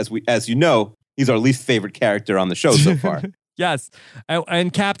because, as you know, he's our least favorite character on the show so far. Yes,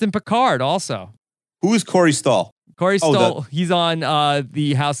 and Captain Picard also. Who is Corey Stoll? Corey Stoll. He's on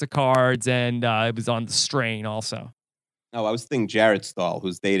the House of Cards, and it was on The Strain also. Oh, I was thinking Jared Stahl,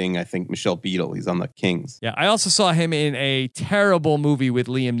 who's dating, I think, Michelle Beadle. He's on The Kings. Yeah, I also saw him in a terrible movie with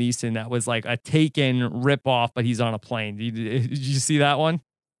Liam Neeson that was like a Taken ripoff, but he's on a plane. Did you see that one?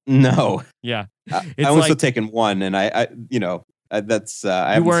 No. Yeah. I only saw Taken 1, and I that's...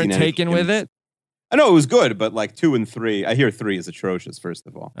 I you weren't taken with it? I know it was good, but 2 and 3, I hear 3 is atrocious, first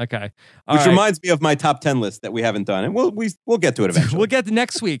of all. Okay. Which reminds me of my top 10 list that we haven't done, and we'll get to it eventually. We'll get to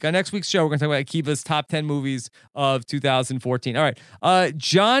next week. On next week's show, we're going to talk about Akiva's top 10 movies of 2014. All right.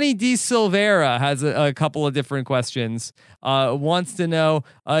 Johnny D. Silvera has a couple of different questions. Wants to know,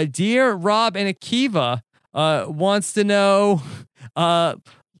 Dear Rob and Akiva, wants to know...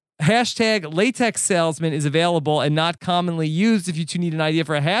 hashtag latex salesman is available and not commonly used if you two need an idea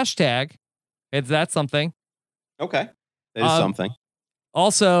for a hashtag. That's something. Okay. That is something.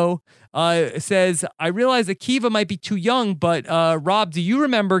 Also, it says, I realize Akiva might be too young, but Rob, do you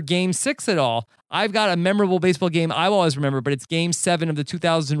remember Game 6 at all? I've got a memorable baseball game I always remember, but it's Game 7 of the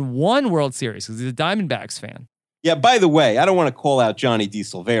 2001 World Series because he's a Diamondbacks fan. Yeah, by the way, I don't want to call out Johnny D.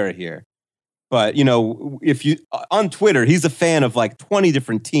 Silvera here, but, if you on Twitter, he's a fan of 20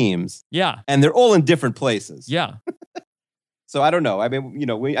 different teams. Yeah. And they're all in different places. Yeah. So I don't know. I mean,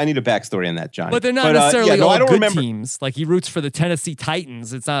 I need a backstory on that, Johnny. But they're not necessarily all good teams. He roots for the Tennessee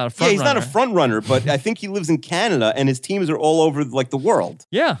Titans. It's not a front runner. Yeah, he's not a front runner, but I think he lives in Canada, and his teams are all over the world.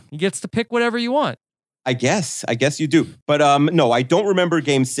 Yeah, he gets to pick whatever you want. I guess you do. But no, I don't remember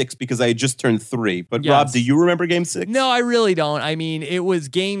Game 6 because I had just turned 3. But yes. Rob, do you remember Game 6? No, I really don't. I mean, it was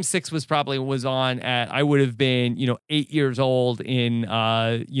Game 6 was on at, I would have been, 8 years old in,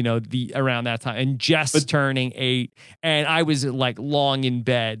 around that time and just turning 8. And I was long in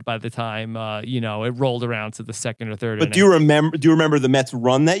bed by the time, it rolled around to the second or third. But do you remember the Mets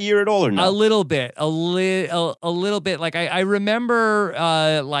run that year at all or no? A little bit. A little bit. I remember,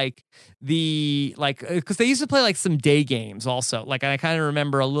 because they used to play some day games also. I kind of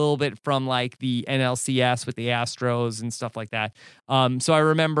remember a little bit from the NLCS with the Astros and stuff like that. So I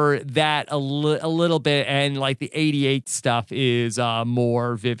remember that a little bit, and the 88 stuff is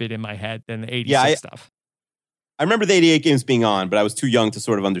more vivid in my head than the 86 stuff. I remember the 88 games being on, but I was too young to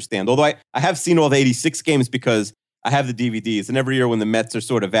sort of understand. Although I have seen all the 86 games because I have the DVDs, and every year when the Mets are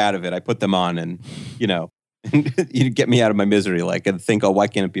sort of out of it, I put them on and, You get me out of my misery, like, and think, oh, why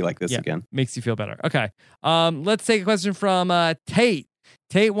can't it be like this again? Makes you feel better. Okay. Let's take a question from Tate.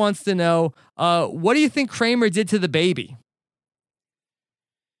 Tate wants to know, what do you think Kramer did to the baby?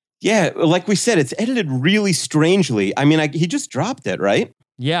 Yeah, like we said, it's edited really strangely. I mean, he just dropped it, right?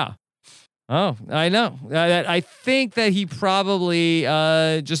 Yeah. Oh, I know. I think that he probably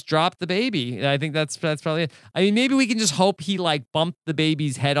just dropped the baby. I think that's probably it. I mean, maybe we can just hope he like bumped the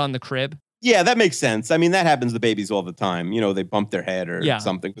baby's head on the crib. Yeah, that makes sense. I mean, that happens to babies all the time. You know, they bump their head or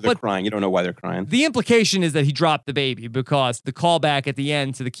something. But they're crying. You don't know why they're crying. The implication is that he dropped the baby because the callback at the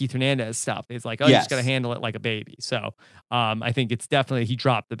end to the Keith Hernandez stuff is like, oh, you just got to handle it like a baby. So I think it's definitely he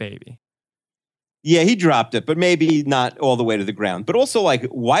dropped the baby. Yeah, he dropped it, but maybe not all the way to the ground. But also, like,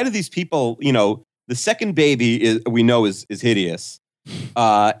 why do these people, you know, the second baby we know is hideous.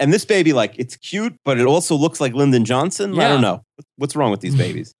 And this baby, like, it's cute, but it also looks like Lyndon Johnson. Yeah. I don't know. What's wrong with these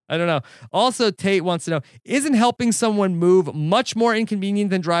babies? I don't know. Also, Tate wants to know, isn't helping someone move much more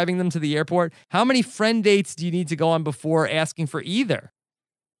inconvenient than driving them to the airport? How many friend dates do you need to go on before asking for either?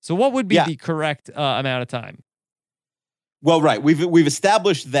 So what would be the correct amount of time? Well, right. We've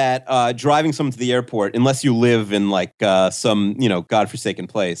established that driving someone to the airport, unless you live in like some, you know, godforsaken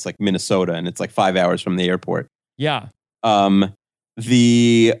place like Minnesota, and it's like 5 hours from the airport. Yeah.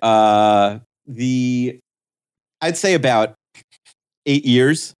 The I'd say about 8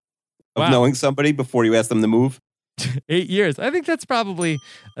 years of knowing somebody before you ask them to move. 8 years. I think that's about right.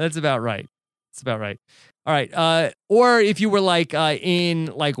 It's about right. All right. Or if you were like in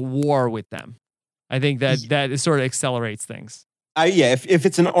like war with them, I think that sort of accelerates things. If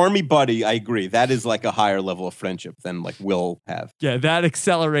it's an army buddy, I agree. That is like a higher level of friendship than like we'll have. Yeah, that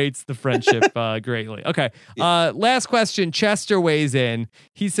accelerates the friendship greatly. Okay. Last question. Chester weighs in.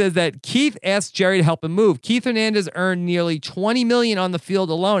 He says that Keith asked Jerry to help him move. Keith Hernandez earned nearly $20 million on the field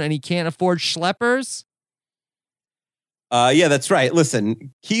alone, and he can't afford schleppers. Yeah, that's right.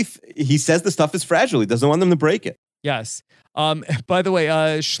 Listen, Keith, he says the stuff is fragile. He doesn't want them to break it. Yes. By the way,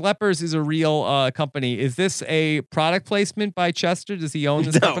 Schleppers is a real company. Is this a product placement by Chester? Does he own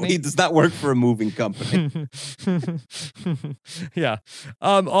this company? No, he does not work for a moving company. Yeah.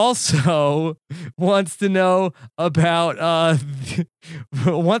 Also wants to know about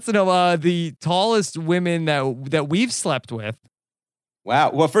the tallest women that we've slept with.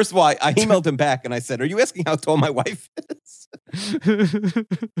 Wow. Well, first of all, I emailed him back and I said, "Are you asking how tall my wife is?"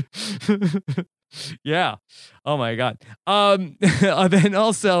 Yeah. Oh my God. Then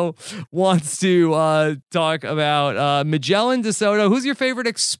also wants to talk about Magellan DeSoto. Who's your favorite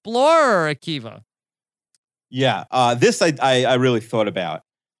explorer, Akiva? Yeah. This I really thought about.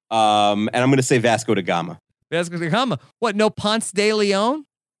 And I'm going to say Vasco da Gama. Vasco da Gama. What? No Ponce de Leon?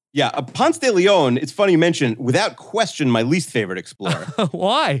 Yeah, Ponce de Leon, it's funny you mention, without question, my least favorite explorer.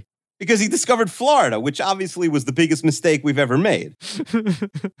 Why? Because he discovered Florida, which obviously was the biggest mistake we've ever made.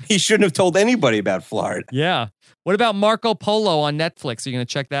 He shouldn't have told anybody about Florida. Yeah. What about Marco Polo on Netflix? Are you going to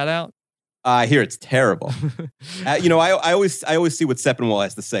check that out? I hear it's terrible. You know, I always see what Sepinwall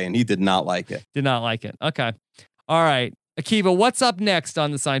has to say, and he did not like it. Did not like it. Okay. All right. Akiva, what's up next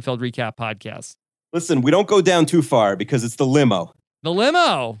on the Seinfeld Recap Podcast? Listen, we don't go down too far because it's the limo. The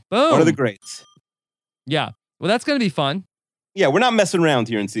limo. Boom. One of the greats. Yeah. Well, that's going to be fun. Yeah, we're not messing around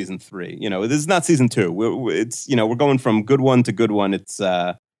here in season 3. You know, this is not season 2. We're going from good one to good one. It's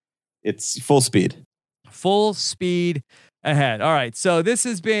full speed. Full speed ahead. All right. So this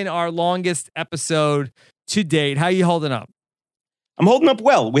has been our longest episode to date. How are you holding up? I'm holding up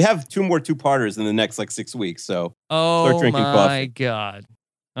well. We have 2 more 2-parters in the next like 6 weeks. So start drinking coffee. Oh my God.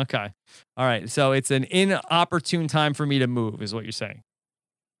 Okay. All right. So it's an inopportune time for me to move, is what you're saying.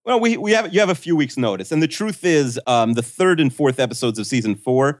 Well, you have a few weeks' notice. And the truth is, the 3rd and 4th episodes of season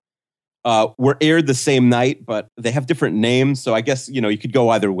 4 were aired the same night, but they have different names. So I guess, you know, you could go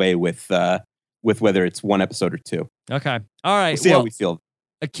either way with whether it's 1 episode or 2. Okay. All right. We'll see how we feel.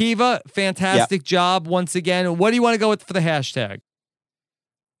 Akiva, fantastic job once again. What do you want to go with for the hashtag?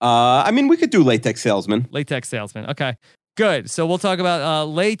 I mean, we could do latex salesman. Latex salesman. Okay. Good. So we'll talk about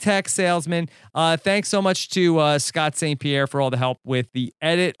latex salesman. Thanks so much to Scott St. Pierre for all the help with the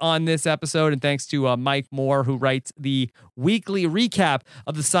edit on this episode. And thanks to Mike Moore, who writes the weekly recap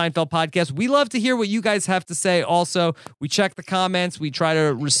of the Seinfeld podcast. We love to hear what you guys have to say. Also, we check the comments. We try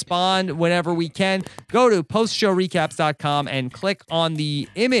to respond whenever we can. Go to postshowrecaps.com and click on the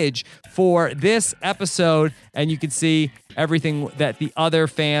image for this episode, and you can see everything that the other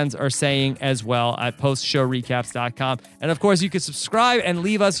fans are saying as well at postshowrecaps.com. And of course, you can subscribe and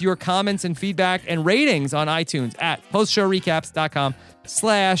leave us your comments and feedback and ratings on iTunes at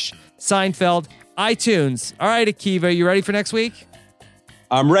postshowrecaps.com/Seinfeld iTunes. All right, Akiva, you ready for next week?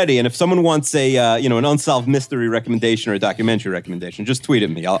 I'm ready. And if someone wants a an unsolved mystery recommendation or a documentary recommendation, just tweet at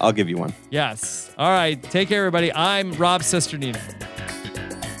me. I'll give you one. Yes. All right. Take care, everybody. I'm Rob Sesternino.